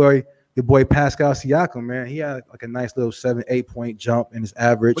year, your boy Pascal Siakam, man, he had like a nice little 7-8 point jump in his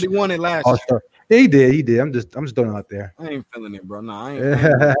average. But he won it last year. Yeah, he did. I'm just throwing it out there. I ain't feeling it, bro. No, I ain't.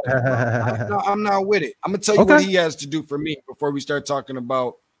 I'm not with it. I'm gonna tell you what he has to do for me before we start talking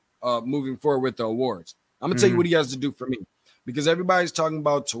about moving forward with the awards. I'm gonna tell you what he has to do for me, because everybody's talking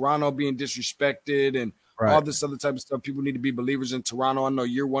about Toronto being disrespected and all this other type of stuff. People need to be believers in Toronto. I know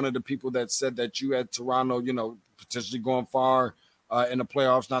you're one of the people that said that you had Toronto, potentially going far in the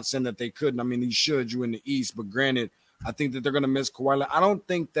playoffs. Not saying that they couldn't. I mean, you should. You in the East, but granted, I think that they're going to miss Kawhi. I don't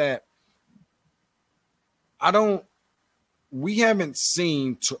think that. We haven't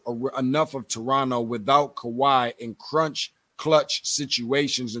seen enough of Toronto without Kawhi in clutch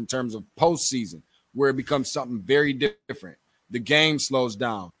situations in terms of postseason, where it becomes something very different. The game slows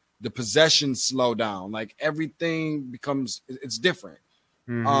down. The possessions slow down. Like everything it's different.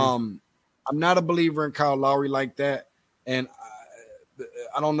 I'm not a believer in Kyle Lowry like that, and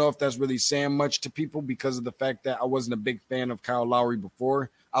I don't know if that's really saying much to people because of the fact that I wasn't a big fan of Kyle Lowry before,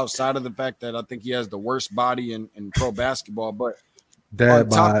 outside of the fact that I think he has the worst body in pro basketball. But on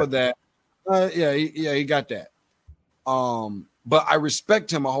top of that, he got that. But I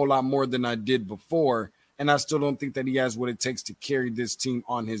respect him a whole lot more than I did before, and I still don't think that he has what it takes to carry this team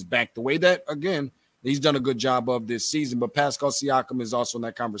on his back the way that, again, he's done a good job of this season. But Pascal Siakam is also in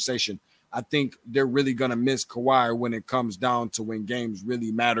that conversation. I think they're really going to miss Kawhi when it comes down to when games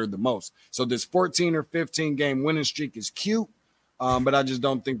really matter the most. So this 14 or 15 game winning streak is cute, but I just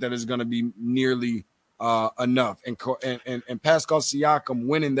don't think that it's going to be nearly enough. And Pascal Siakam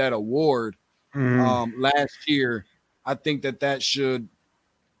winning that award last year, I think that should –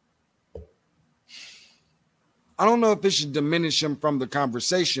 I don't know if it should diminish him from the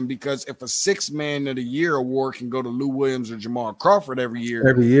conversation, because if a sixth man of the year award can go to Lou Williams or Jamal Crawford every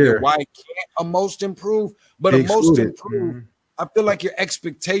year, why can't a most improved? But a most improved, I feel like your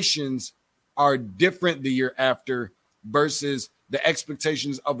expectations are different the year after versus the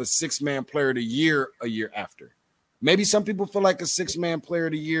expectations of a six-man player of the year a year after. Maybe some people feel like a six-man player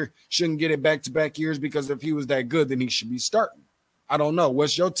of the year shouldn't get it back-to-back years because if he was that good, then he should be starting. I don't know.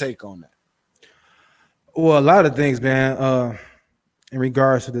 What's your take on that? Well, a lot of things, man, in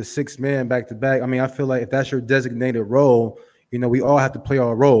regards to the six man back to back. I mean, I feel like if that's your designated role, we all have to play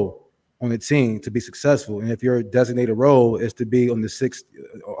our role on the team to be successful. And if your designated role is to be on the sixth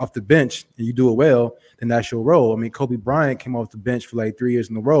off the bench and you do it well, then that's your role. I mean, Kobe Bryant came off the bench for like 3 years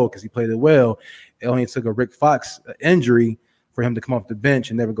in a row because he played it well. It only took a Rick Fox injury for him to come off the bench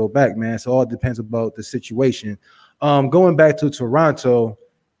and never go back, man. So all depends about the situation. Going back to Toronto,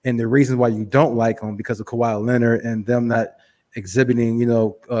 and the reasons why you don't like them because of Kawhi Leonard and them not exhibiting,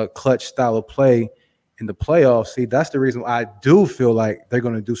 clutch style of play in the playoffs. See, that's the reason why I do feel like they're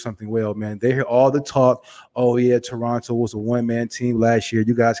going to do something well, man. They hear all the talk. Oh, yeah, Toronto was a one-man team last year.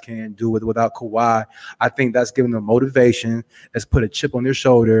 You guys can't do it without Kawhi. I think that's giving them motivation. Let's put a chip on their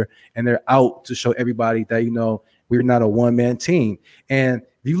shoulder, and they're out to show everybody that, we're not a one-man team. And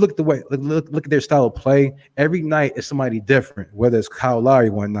if you look at the way, look at their style of play, every night is somebody different, whether it's Kyle Lowry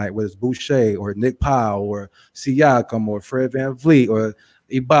one night, whether it's Boucher or Nick Powell or Siakam or Fred VanVleet or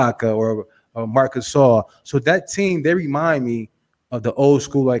Ibaka or Marc Gasol. So that team, they remind me of the old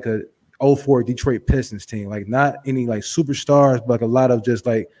school, like a 04 Detroit Pistons team, like not any like superstars, but like a lot of just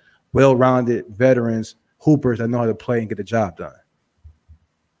like well-rounded veterans, hoopers that know how to play and get the job done.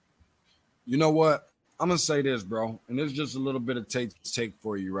 You know what? I'm going to say this, bro, and there's just a little bit of take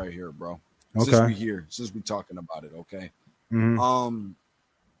for you right here, bro. Okay. Since we're talking about it, okay? Mm-hmm.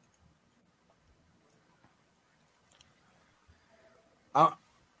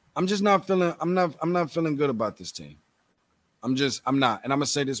 I'm just not feeling I'm not feeling good about this team. I'm not. And I'm going to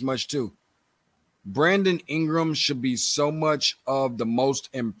say this much too. Brandon Ingram should be so much of the most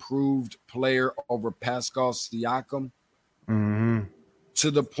improved player over Pascal Siakam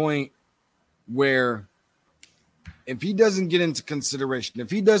to the point where if he doesn't get into consideration,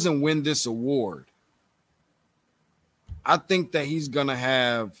 if he doesn't win this award, I think that he's going to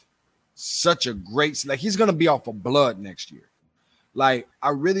have such a great, like he's going to be off of blood next year. Like, I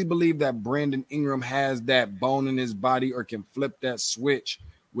really believe that Brandon Ingram has that bone in his body or can flip that switch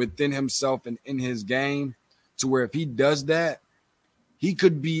within himself and in his game to where if he does that, he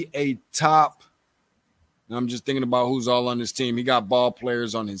could be a top. And I'm just thinking about who's all on his team. He got ball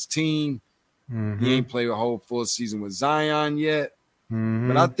players on his team. He ain't played a whole full season with Zion yet.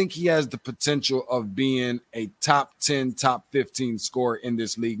 But I think he has the potential of being a top 10, top 15 scorer in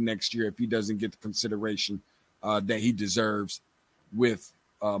this league next year if he doesn't get the consideration that he deserves with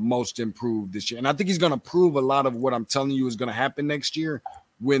most improved this year. And I think he's going to prove a lot of what I'm telling you is going to happen next year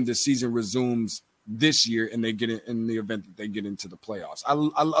when the season resumes this year and they get in the event that they get into the playoffs. I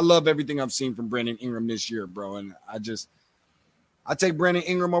love everything I've seen from Brandon Ingram this year, bro. And I take Brandon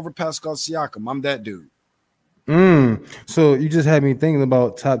Ingram over Pascal Siakam. I'm that dude. So you just had me thinking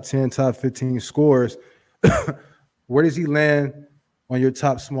about top 10, top 15 scores. Where does he land on your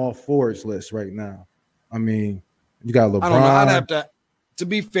top small forwards list right now? I mean, you got LeBron. I don't know. I'd have to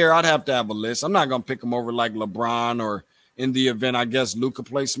be fair, I'd have to have a list. I'm not going to pick him over like LeBron or in the event, I guess, Luka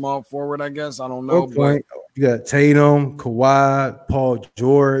plays small forward, I guess. I don't know. But you got Tatum, Kawhi, Paul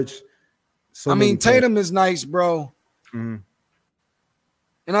George. Tatum is nice, bro. And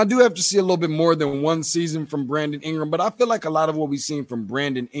I do have to see a little bit more than one season from Brandon Ingram, but I feel like a lot of what we've seen from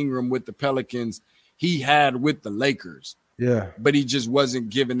Brandon Ingram with the Pelicans, he had with the Lakers. Yeah. But he just wasn't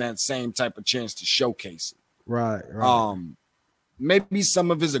given that same type of chance to showcase it. Right. Maybe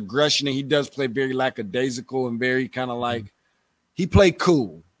some of his aggression, and he does play very lackadaisical and very kind of like he played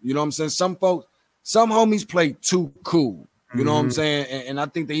cool. You know what I'm saying? Some homies play too cool. You know what I'm saying? And I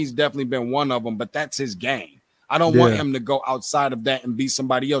think that he's definitely been one of them, but that's his game. I don't want him to go outside of that and be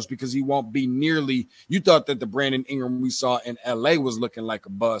somebody else because he won't be nearly. You thought that the Brandon Ingram we saw in LA was looking like a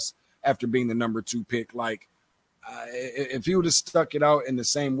bust after being the number 2 pick. Like, if he would have stuck it out in the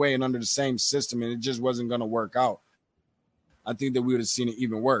same way and under the same system and it just wasn't going to work out, I think that we would have seen it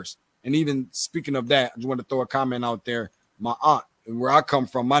even worse. And even speaking of that, I just want to throw a comment out there. My aunt, where I come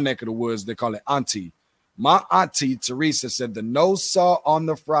from, my neck of the woods, they call it auntie. My auntie, Teresa, said the no salt on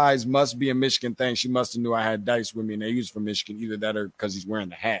the fries must be a Michigan thing. She must have knew I had Dice with me, and they was from Michigan. Either that or because he's wearing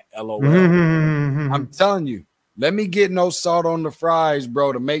the hat. LOL. I'm telling you, let me get no salt on the fries,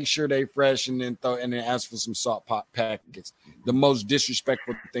 bro, to make sure they fresh, and then ask for some salt packets. The most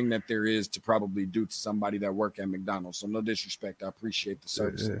disrespectful thing that there is to probably do to somebody that work at McDonald's. So no disrespect. I appreciate the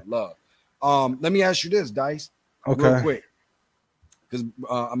service and the love. Let me ask you this, Dice. Okay. Real quick. Because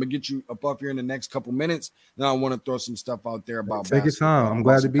I'm going to get you up here in the next couple minutes. Then I want to throw some stuff out there about Take your time. I'm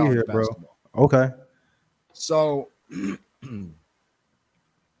glad to be here, bro. Okay. So,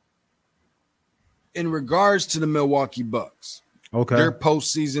 in regards to the Milwaukee Bucks, their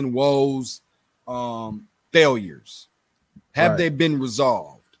postseason woes, failures, have they been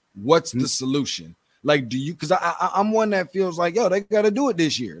resolved? What's the solution? Like, do you? Because I'm one that feels like, yo, they got to do it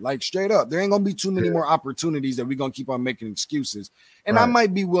this year. Like, straight up, there ain't gonna be too many more opportunities that we're gonna keep on making excuses. And I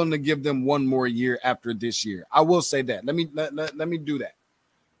might be willing to give them one more year after this year. I will say that. Let me do that.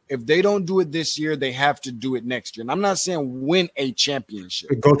 If they don't do it this year, they have to do it next year. And I'm not saying win a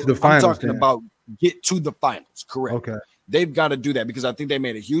championship. Go to the finals. I'm talking about get to the finals. Correct. Okay. They've got to do that because I think they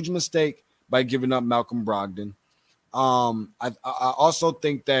made a huge mistake by giving up Malcolm Brogdon. I also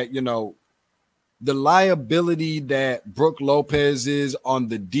think that, you know, the liability that Brook Lopez is on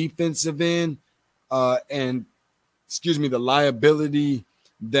the defensive end, the liability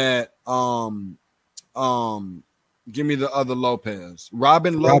that give me the other Lopez.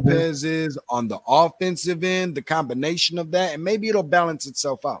 Robin Lopez is on the offensive end, the combination of that, and maybe it'll balance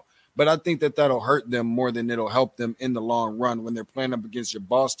itself out. But I think that that'll hurt them more than it'll help them in the long run when they're playing up against your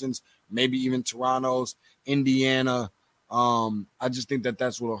Bostons, maybe even Toronto's, Indiana. I just think that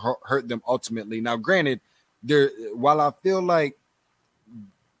that's what will hurt them ultimately. Now, granted, while I feel like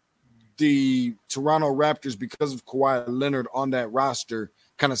the Toronto Raptors, because of Kawhi Leonard on that roster,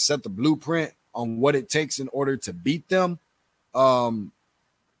 kind of set the blueprint on what it takes in order to beat them,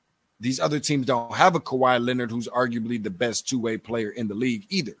 these other teams don't have a Kawhi Leonard who's arguably the best two-way player in the league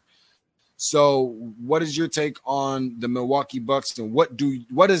either. So what is your take on the Milwaukee Bucks, and what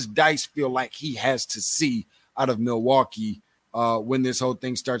does Dice feel like he has to see out of Milwaukee when this whole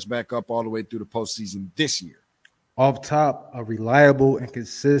thing starts back up all the way through the postseason this year? Off top, a reliable and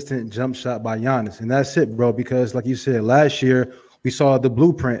consistent jump shot by Giannis. And that's it, bro, because like you said, last year we saw the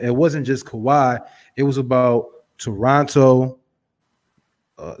blueprint. It wasn't just Kawhi. It was about Toronto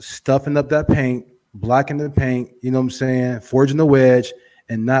stuffing up that paint, blocking the paint, you know what I'm saying, forging the wedge,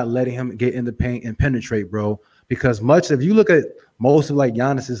 and not letting him get in the paint and penetrate, bro. Because if you look at most of like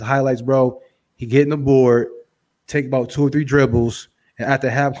Giannis's highlights, bro, he get in the board, take about 2 or 3 dribbles, and at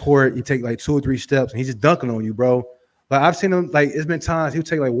the half court, you take like 2 or 3 steps, and he's just dunking on you, bro. Like I've seen him, like it's been times he'll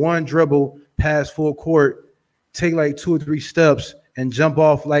take like 1 dribble past full court, take like 2 or 3 steps, and jump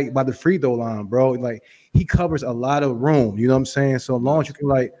off like by the free throw line, bro. Like he covers a lot of room, you know what I'm saying? So as long as you can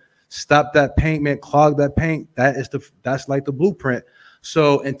like stop that paint, man, clog that paint, that's like the blueprint.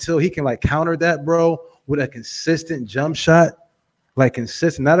 So until he can like counter that, bro, with a consistent jump shot, like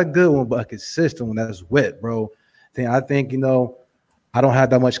consistent, not a good one, but a consistent one that's wet, bro. Then I think, you know, I don't have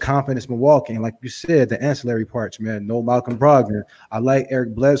that much confidence in Milwaukee. And like you said, the ancillary parts, man, no Malcolm Brogdon. I like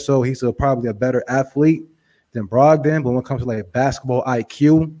Eric Bledsoe. He's probably a better athlete than Brogdon, but when it comes to like basketball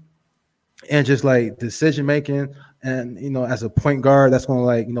IQ and just like decision making, and you know, as a point guard that's going to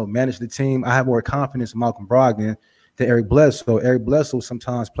like, you know, manage the team, I have more confidence in Malcolm Brogdon than Eric Bledsoe. Eric Bledsoe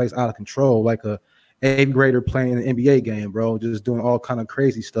sometimes plays out of control, like a 8th grader playing an NBA game, bro, just doing all kind of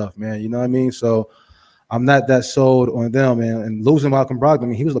crazy stuff, man. You know what I mean? So I'm not that sold on them, man. And losing Malcolm Brogdon, I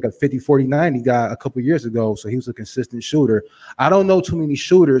mean, he was like a 50, 40, 90 guy a couple years ago, so he was a consistent shooter. I don't know too many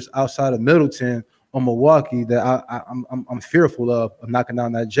shooters outside of Middleton or Milwaukee that I'm fearful of knocking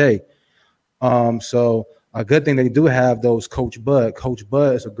down that J. So a good thing they do have those Coach Bud. Coach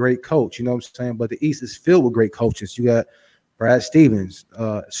Bud is a great coach, you know what I'm saying? But the East is filled with great coaches. You got Brad Stevens,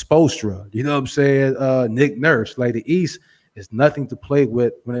 Spoelstra, you know what I'm saying? Nick Nurse. Like the East is nothing to play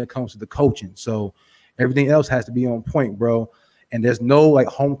with when it comes to the coaching. So everything else has to be on point, bro. And there's no like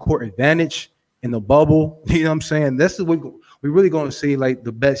home court advantage in the bubble. You know what I'm saying? This is what we're really going to see, like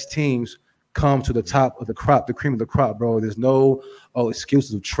the best teams come to the top of the crop, the cream of the crop, bro. There's no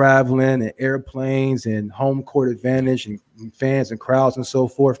excuses of traveling and airplanes and home court advantage and fans and crowds and so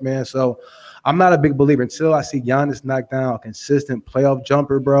forth, man. So I'm not a big believer until I see Giannis knock down a consistent playoff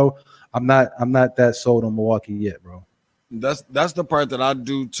jumper, bro. I'm not that sold on Milwaukee yet, bro. That's the part that I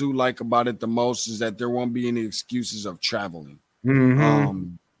do too like about it the most is that there won't be any excuses of traveling.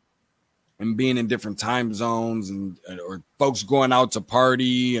 And being in different time zones or folks going out to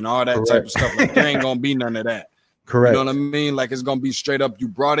party and all that Correct. type of stuff. Like there ain't gonna be none of that. Correct. You know what I mean? Like it's gonna be straight up. You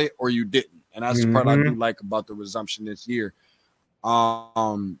brought it or you didn't, and that's the part I do like about the resumption this year.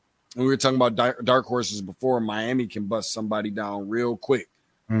 And we were talking about dark horses before. Miami can bust somebody down real quick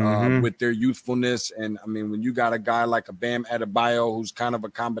with their youthfulness, and I mean when you got a guy like a Bam Adebayo who's kind of a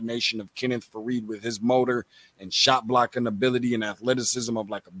combination of Kenneth Faried with his motor and shot blocking ability and athleticism of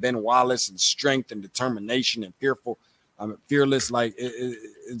like a Ben Wallace and strength and determination and fearless. Like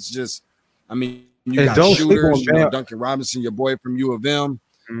it's just, I mean, you got shooters, Duncan Robinson, your boy from U of M,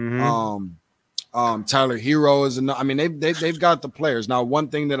 Tyler Hero is I mean, they've got the players. Now, one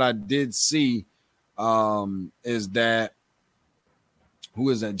thing that I did see is that who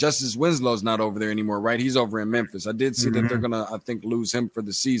is that? Justice Winslow's not over there anymore, right? He's over in Memphis. I did see that they're gonna, I think, lose him for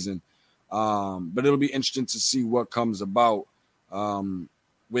the season. But it'll be interesting to see what comes about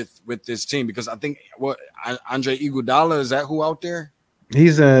with this team because I think Andre Iguodala, is that who out there?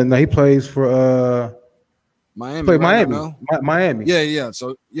 He plays for Miami. Miami. Yeah.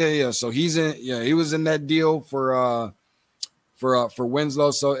 So So he's in. Yeah, he was in that deal for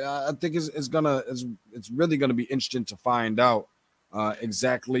Winslow. So I think it's really gonna be interesting to find out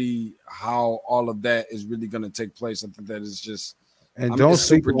exactly how all of that is really gonna take place. I think that is just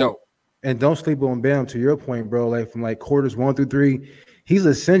super dope. And don't sleep on Bam. To your point, bro. Like from like quarters 1 through 3, he's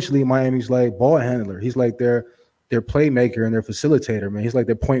essentially Miami's like ball handler. He's like their playmaker and their facilitator, man. He's like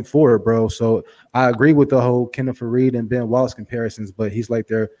their point forward, bro. So I agree with the whole Kenneth Faried and Ben Wallace comparisons, but he's like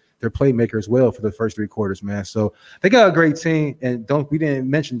their playmaker as well for the first 3 quarters, man. So they got a great team. And we didn't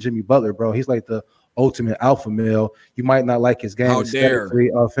mention Jimmy Butler, bro. He's like the ultimate alpha male. You might not like his game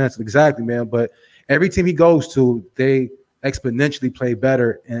offensively, exactly, man. But every team he goes to, they exponentially play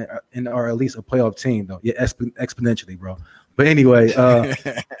better and or at least a playoff team, though. Yeah, exponentially, bro. But anyway,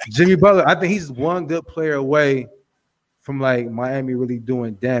 Jimmy Butler, I think he's one good player away from like Miami really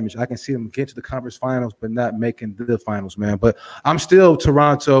doing damage. I can see them get to the conference finals, but not making the finals, man. But I'm still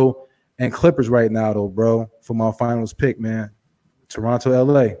Toronto and Clippers right now, though, bro, for my finals pick, man. Toronto,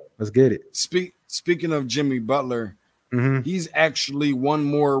 LA. Let's get it. Speaking of Jimmy Butler, he's actually one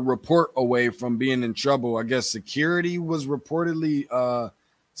more report away from being in trouble. I guess security was reportedly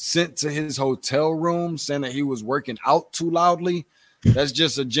sent to his hotel room saying that he was working out too loudly. That's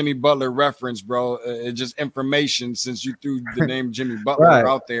just a Jimmy Butler reference, bro. It's just information since you threw the name Jimmy Butler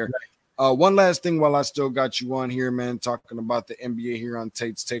out there. One last thing while I still got you on here, man, talking about the NBA here on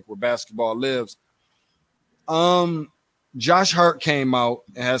Tate's Take where basketball lives. Josh Hart came out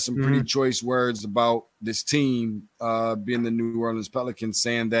and had some pretty choice words about this team being the New Orleans Pelicans,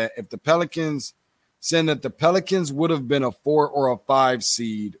 saying that the Pelicans would have been a 4 or a 5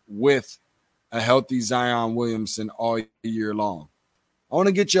 seed with a healthy Zion Williamson all year long. I want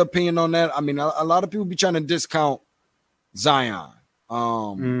to get your opinion on that. I mean, a lot of people be trying to discount Zion.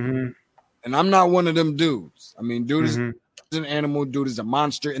 And I'm not one of them dudes. I mean, dude is an animal. Dude is a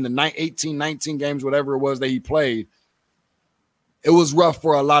monster. In the 18, 19 games, whatever it was that he played, it was rough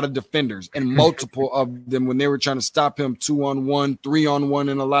for a lot of defenders and multiple of them when they were trying to stop him 2-on-1, 3-on-1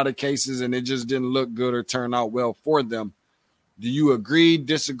 in a lot of cases, and it just didn't look good or turn out well for them. Do you agree,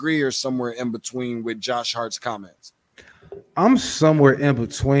 disagree, or somewhere in between with Josh Hart's comments? I'm somewhere in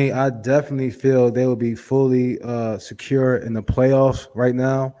between. I definitely feel they will be fully secure in the playoffs right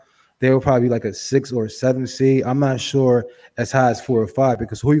now. They will probably be like a 6 or 7 seed. I'm not sure as high as 4 or 5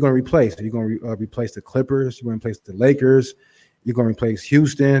 because who are you going to replace? Are you going to replace the Clippers? You're going to replace the Lakers? You're going to replace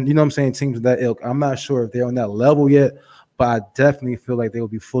Houston. You know what I'm saying? Teams of that ilk. I'm not sure if they're on that level yet, but I definitely feel like they will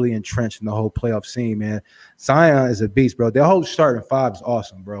be fully entrenched in the whole playoff scene, man. Zion is a beast, bro. Their whole starting 5 is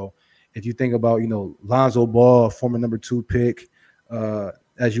awesome, bro. If you think about, Lonzo Ball, former number 2 pick,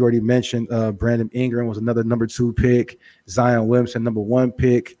 as you already mentioned, Brandon Ingram was another number 2 pick. Zion Williamson, number 1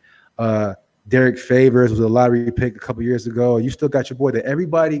 pick. Derek Favors was a lottery pick a couple years ago. You still got your boy that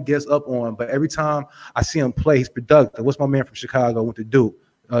everybody gets up on, but every time I see him play, he's productive. What's my man from Chicago went to do?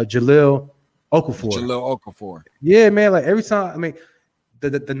 Jahlil Okafor. Yeah, man. Like every time, I mean,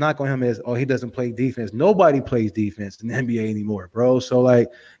 the knock on him is, he doesn't play defense. Nobody plays defense in the NBA anymore, bro. So like,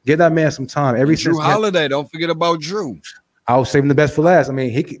 give that man some time. Drew Holiday, don't forget about Drew. I was saving the best for last. I mean,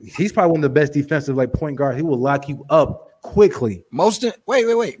 he's probably one of the best defensive like point guards. He will lock you up quickly. Most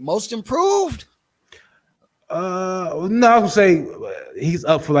improved. No, I would say he's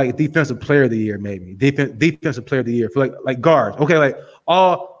up for like defensive player of the year, maybe defensive player of the year for like guards. Okay, like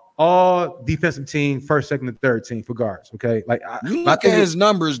all defensive team, first, second, and third team for guards. Okay, like you look at his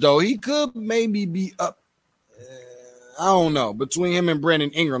numbers though, he could maybe be up. I don't know, between him and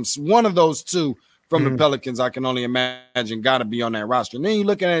Brandon Ingram, one of those two from the Pelicans, I can only imagine got to be on that roster. And then you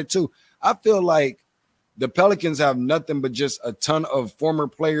look at it too. I feel like the Pelicans have nothing but just a ton of former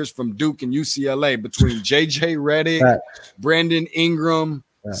players from Duke and UCLA between JJ Redick, Brandon Ingram,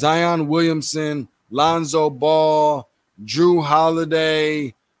 Zion Williamson, Lonzo Ball, Drew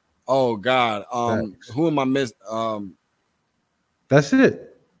Holiday. Oh God. Who am I missing? That's it.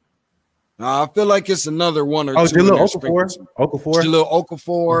 I feel like it's another one or two. Okafor.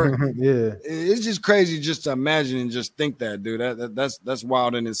 Okafor. Yeah. It's just crazy just to imagine and just think that, dude. That's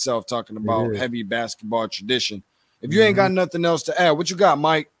wild in itself, talking about heavy basketball tradition. If you ain't got nothing else to add, what you got,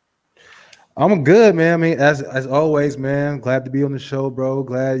 Mike? I'm good, man. I mean, as always, man, glad to be on the show, bro.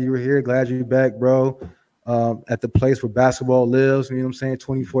 Glad you were here. Glad you're back, bro. At the place where basketball lives, you know what I'm saying?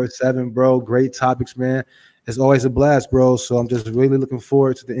 24/7, bro. Great topics, man. It's always a blast, bro. So I'm just really looking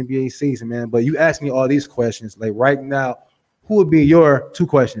forward to the NBA season, man. But you asked me all these questions. Like right now, who would be your two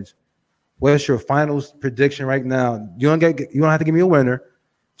questions? What's your finals prediction right now? You don't have to give me a winner.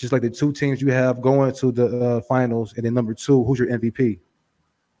 Just like the two teams you have going to the finals, and then number two, who's your MVP?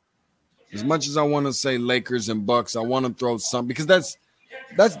 As much as I want to say Lakers and Bucks, I want to throw some because that's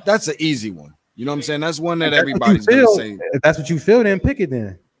an easy one. You know what I'm saying? That's one that everybody's going to say. If that's what you feel, then pick it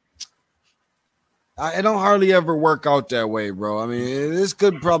then. It don't hardly ever work out that way, bro. I mean, this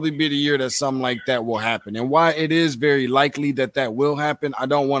could probably be the year that something like that will happen. And why it is very likely that will happen, I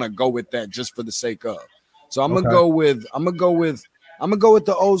don't want to go with that just for the sake of. So I'm gonna go with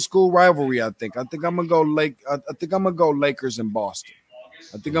the old school rivalry. I think I'm gonna go Lakers and Boston.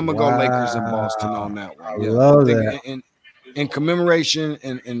 I think I'm gonna go Lakers and Boston on that one. Yeah, I think in commemoration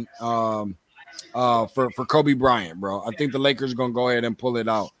and for Kobe Bryant, bro. I think the Lakers are gonna go ahead and pull it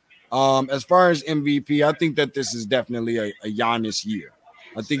out. As far as MVP, I think that this is definitely a Giannis year.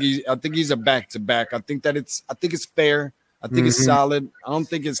 I think he's a back-to-back. I think it's fair. I think it's solid. I don't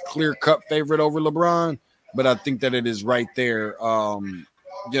think it's clear-cut favorite over LeBron, but I think that it is right there. A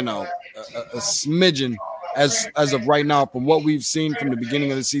smidgen as of right now from what we've seen from the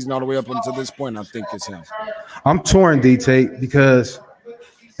beginning of the season all the way up until this point. I think it's him. I'm torn, D-Tate, because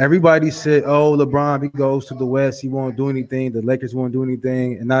everybody said, "Oh, LeBron, he goes to the West, he won't do anything. The Lakers won't do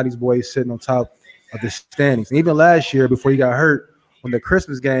anything." And now these boys sitting on top of the standings. And even last year, before he got hurt, on the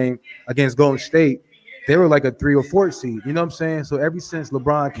Christmas game against Golden State, they were like a 3 or 4 seed. You know what I'm saying? So ever since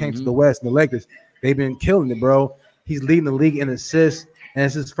LeBron came to the West and the Lakers, they've been killing it, bro. He's leading the league in assists, and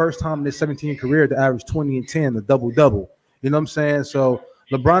it's his first time in his 17-year career to average 20 and 10, the double-double. You know what I'm saying? So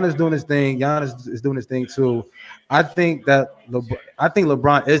LeBron is doing his thing. Giannis is doing his thing too. I think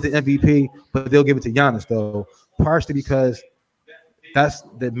LeBron is the MVP, but they'll give it to Giannis though, partially because that's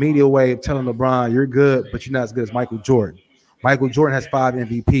the media way of telling LeBron you're good, but you're not as good as Michael Jordan. Michael Jordan has 5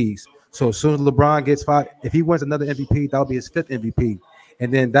 MVPs. So as soon as LeBron gets 5, if he wins another MVP, that'll be his 5th MVP.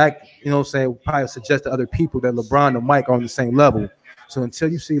 And then that, you know what I'm saying, will probably suggest to other people that LeBron and Mike are on the same level. So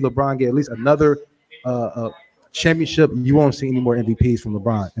until you see LeBron get at least another championship, you won't see any more MVPs from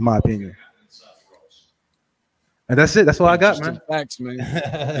LeBron, in my opinion. And that's it. That's all I got, man.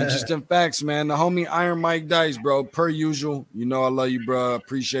 Interesting facts, man. The homie Iron Mike Dice, bro. Per usual, you know I love you, bro.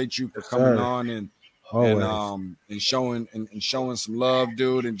 Appreciate you for coming on and showing some love,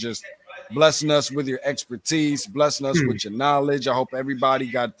 dude, and just blessing us with your expertise, blessing us with your knowledge. I hope everybody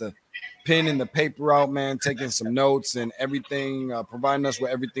got the pen and the paper out, man, taking some notes and everything, providing us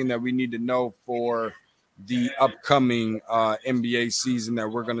with everything that we need to know for the upcoming NBA season that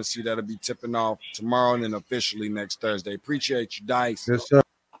we're going to see that'll be tipping off tomorrow and then officially next Thursday. Appreciate you, Dice. Yes, sir.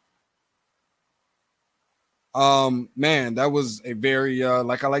 Man, that was a very,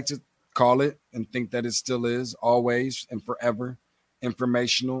 like I like to call it and think that it still is always and forever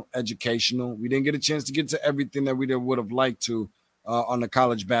informational, educational. We didn't get a chance to get to everything that we would have liked to on the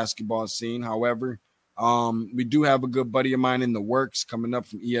college basketball scene. However, we do have a good buddy of mine in the works coming up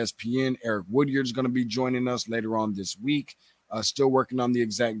from ESPN. Eric Woodyard is going to be joining us later on this week. Still working on the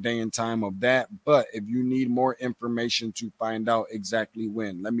exact day and time of that. But if you need more information to find out exactly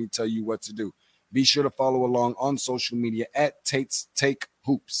when, let me tell you what to do. Be sure to follow along on social media at Tate's Take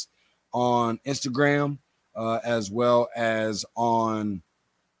Hoops on Instagram, as well as on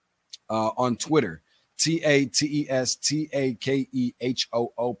Twitter.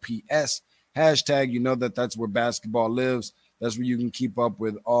 TATESTAKEHOOPS. Hashtag, you know that's where basketball lives. That's where you can keep up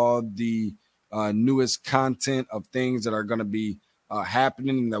with all the newest content of things that are going to be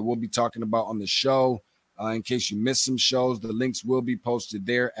happening and that we'll be talking about on the show. In case you missed some shows, the links will be posted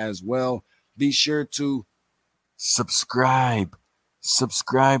there as well. Be sure to subscribe.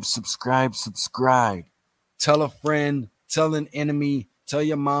 Tell a friend, tell an enemy, tell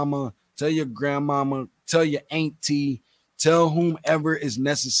your mama, tell your grandmama, tell your auntie, tell whomever is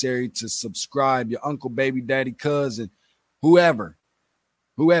necessary to subscribe. Your uncle, baby, daddy, cousin, whoever,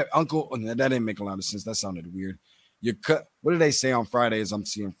 uncle. That didn't make a lot of sense. That sounded weird. What do they say on Fridays? I'm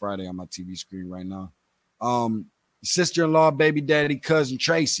seeing Friday on my TV screen right now. Sister-in-law, baby daddy, cousin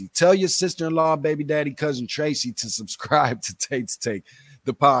Tracy. Tell your sister-in-law, baby daddy, cousin Tracy to subscribe to Tate's Take,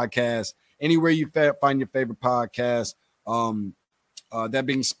 the podcast. Anywhere you find your favorite podcast, that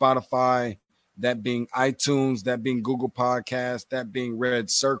being Spotify, that being iTunes, that being Google Podcasts, that being Red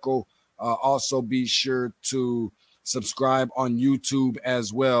Circle. Also be sure to subscribe on YouTube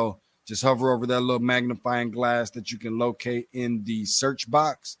as well. Just hover over that little magnifying glass that you can locate in the search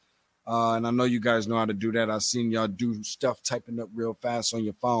box. And I know you guys know how to do that. I've seen y'all do stuff typing up real fast on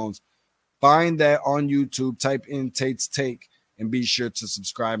your phones. Find that on YouTube, type in Tate's Take, and be sure to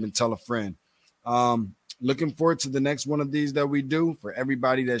subscribe and tell a friend. Looking forward to the next one of these that we do. For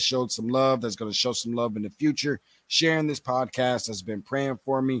everybody that showed some love, that's going to show some love in the future, sharing this podcast, has been praying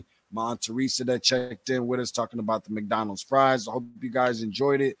for me. My Aunt Teresa that checked in with us talking about the McDonald's fries. I hope you guys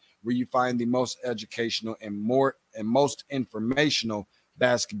enjoyed it. Where you find the most educational and most informational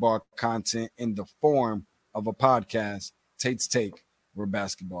basketball content in the form of a podcast, Tate's Take, where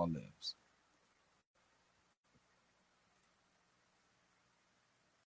basketball lives.